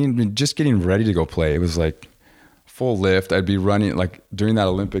training. I mean, just getting ready to go play. It was like full lift. I'd be running, like during that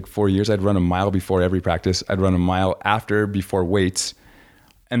Olympic 4 years, I'd run a mile before every practice. I'd run a mile after before weights.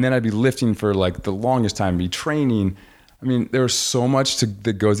 And then I'd be lifting for like the longest time, be training. I mean, there was so much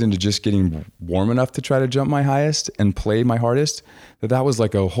that goes into just getting warm enough to try to jump my highest and play my hardest that was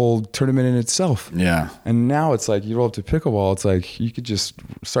like a whole tournament in itself. Yeah. And now it's like you roll up to pickleball, it's like you could just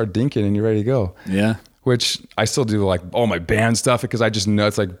start dinking and you're ready to go. Yeah. Which I still do like all my band stuff because I just know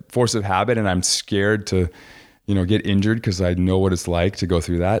it's like force of habit and I'm scared to, you know, get injured because I know what it's like to go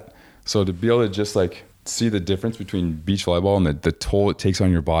through that. So to be able to just like see the difference between beach volleyball and the toll it takes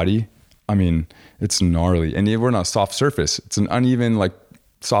on your body, I mean, it's gnarly. And we're on a soft surface. It's an uneven, like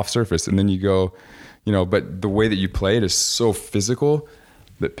soft surface. And then you go, you know, but the way that you play it is so physical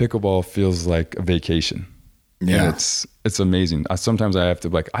that pickleball feels like a vacation. Yeah. And it's amazing. Sometimes I have to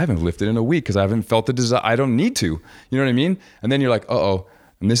like, I haven't lifted in a week because I haven't felt the desire. I don't need to, you know what I mean? And then you're like, uh-oh.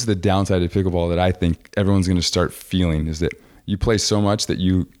 And this is the downside of pickleball that I think everyone's going to start feeling is that you play so much that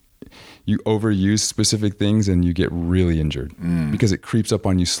you overuse specific things and you get really injured because it creeps up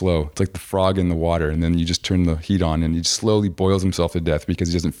on you slow. It's like the frog in the water. And then you just turn the heat on and he slowly boils himself to death because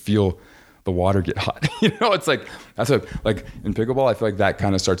he doesn't feel the water get hot. You know, it's like, that's what, like in pickleball, I feel like that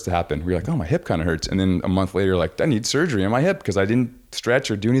kind of starts to happen. We're like, oh, my hip kind of hurts. And then a month later, like, I need surgery on my hip because I didn't stretch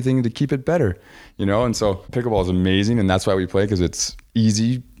or do anything to keep it better, you know? And so pickleball is amazing. And that's why we play because it's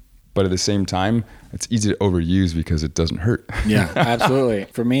easy, but at the same time, it's easy to overuse because it doesn't hurt. Yeah, absolutely.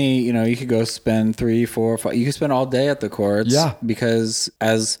 For me, you know, you could go spend 3, 4, 5, you could spend all day at the courts. Yeah. Because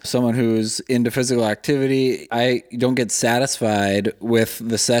as someone who's into physical activity, I don't get satisfied with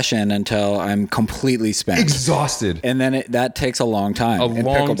the session until I'm completely spent. Exhausted. And then that takes a long time. A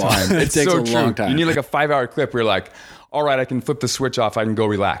long time. It takes so a true. long time. You need like a 5-hour clip where you're like, all right, I can flip the switch off. I can go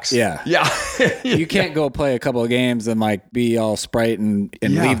relax. Yeah. Yeah. You can't go play a couple of games and like be all Sprite and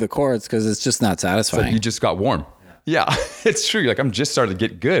leave the courts because it's just not satisfying. Like you just got warm. Yeah, it's true. You're like, I'm just starting to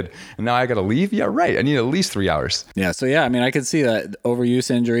get good. And now I got to leave. Yeah, right. I need at least 3 hours. Yeah. So, yeah, I mean, I could see that overuse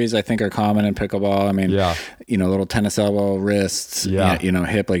injuries, I think, are common in pickleball. I mean, you know, little tennis elbow, wrists, you know,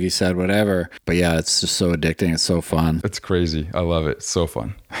 hip, like you said, whatever. But yeah, it's just so addicting. It's so fun. It's crazy. I love it. It's so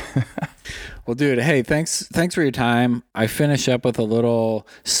fun. Well, dude, hey, thanks for your time. I finish up with a little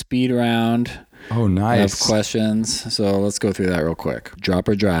speed round. Oh, nice. Of questions. So let's go through that real quick. Drop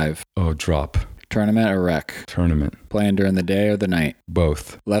or drive? Oh, drop. Tournament or rec? Tournament. Playing during the day or the night?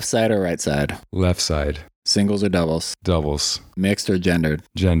 Both. Left side or right side? Left side. Singles or doubles? Doubles. Mixed or gendered?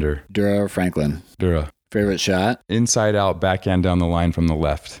 Gender. Dura or Franklin? Dura. Favorite shot? Inside out, backhand down the line from the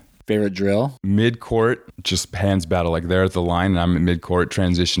left. Favorite drill? Mid-court, just hands battle. Like they're at the line and I'm at mid-court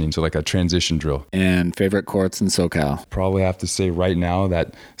transitioning. So like a transition drill. And favorite courts in SoCal? Probably have to say right now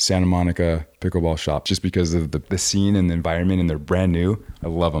that Santa Monica pickleball shop, just because of the scene and the environment and they're brand new. I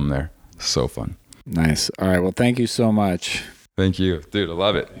love them there. So fun. Nice. All right. Well, thank you so much. Thank you. Dude, I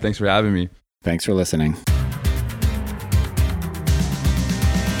love it. Thanks for having me. Thanks for listening.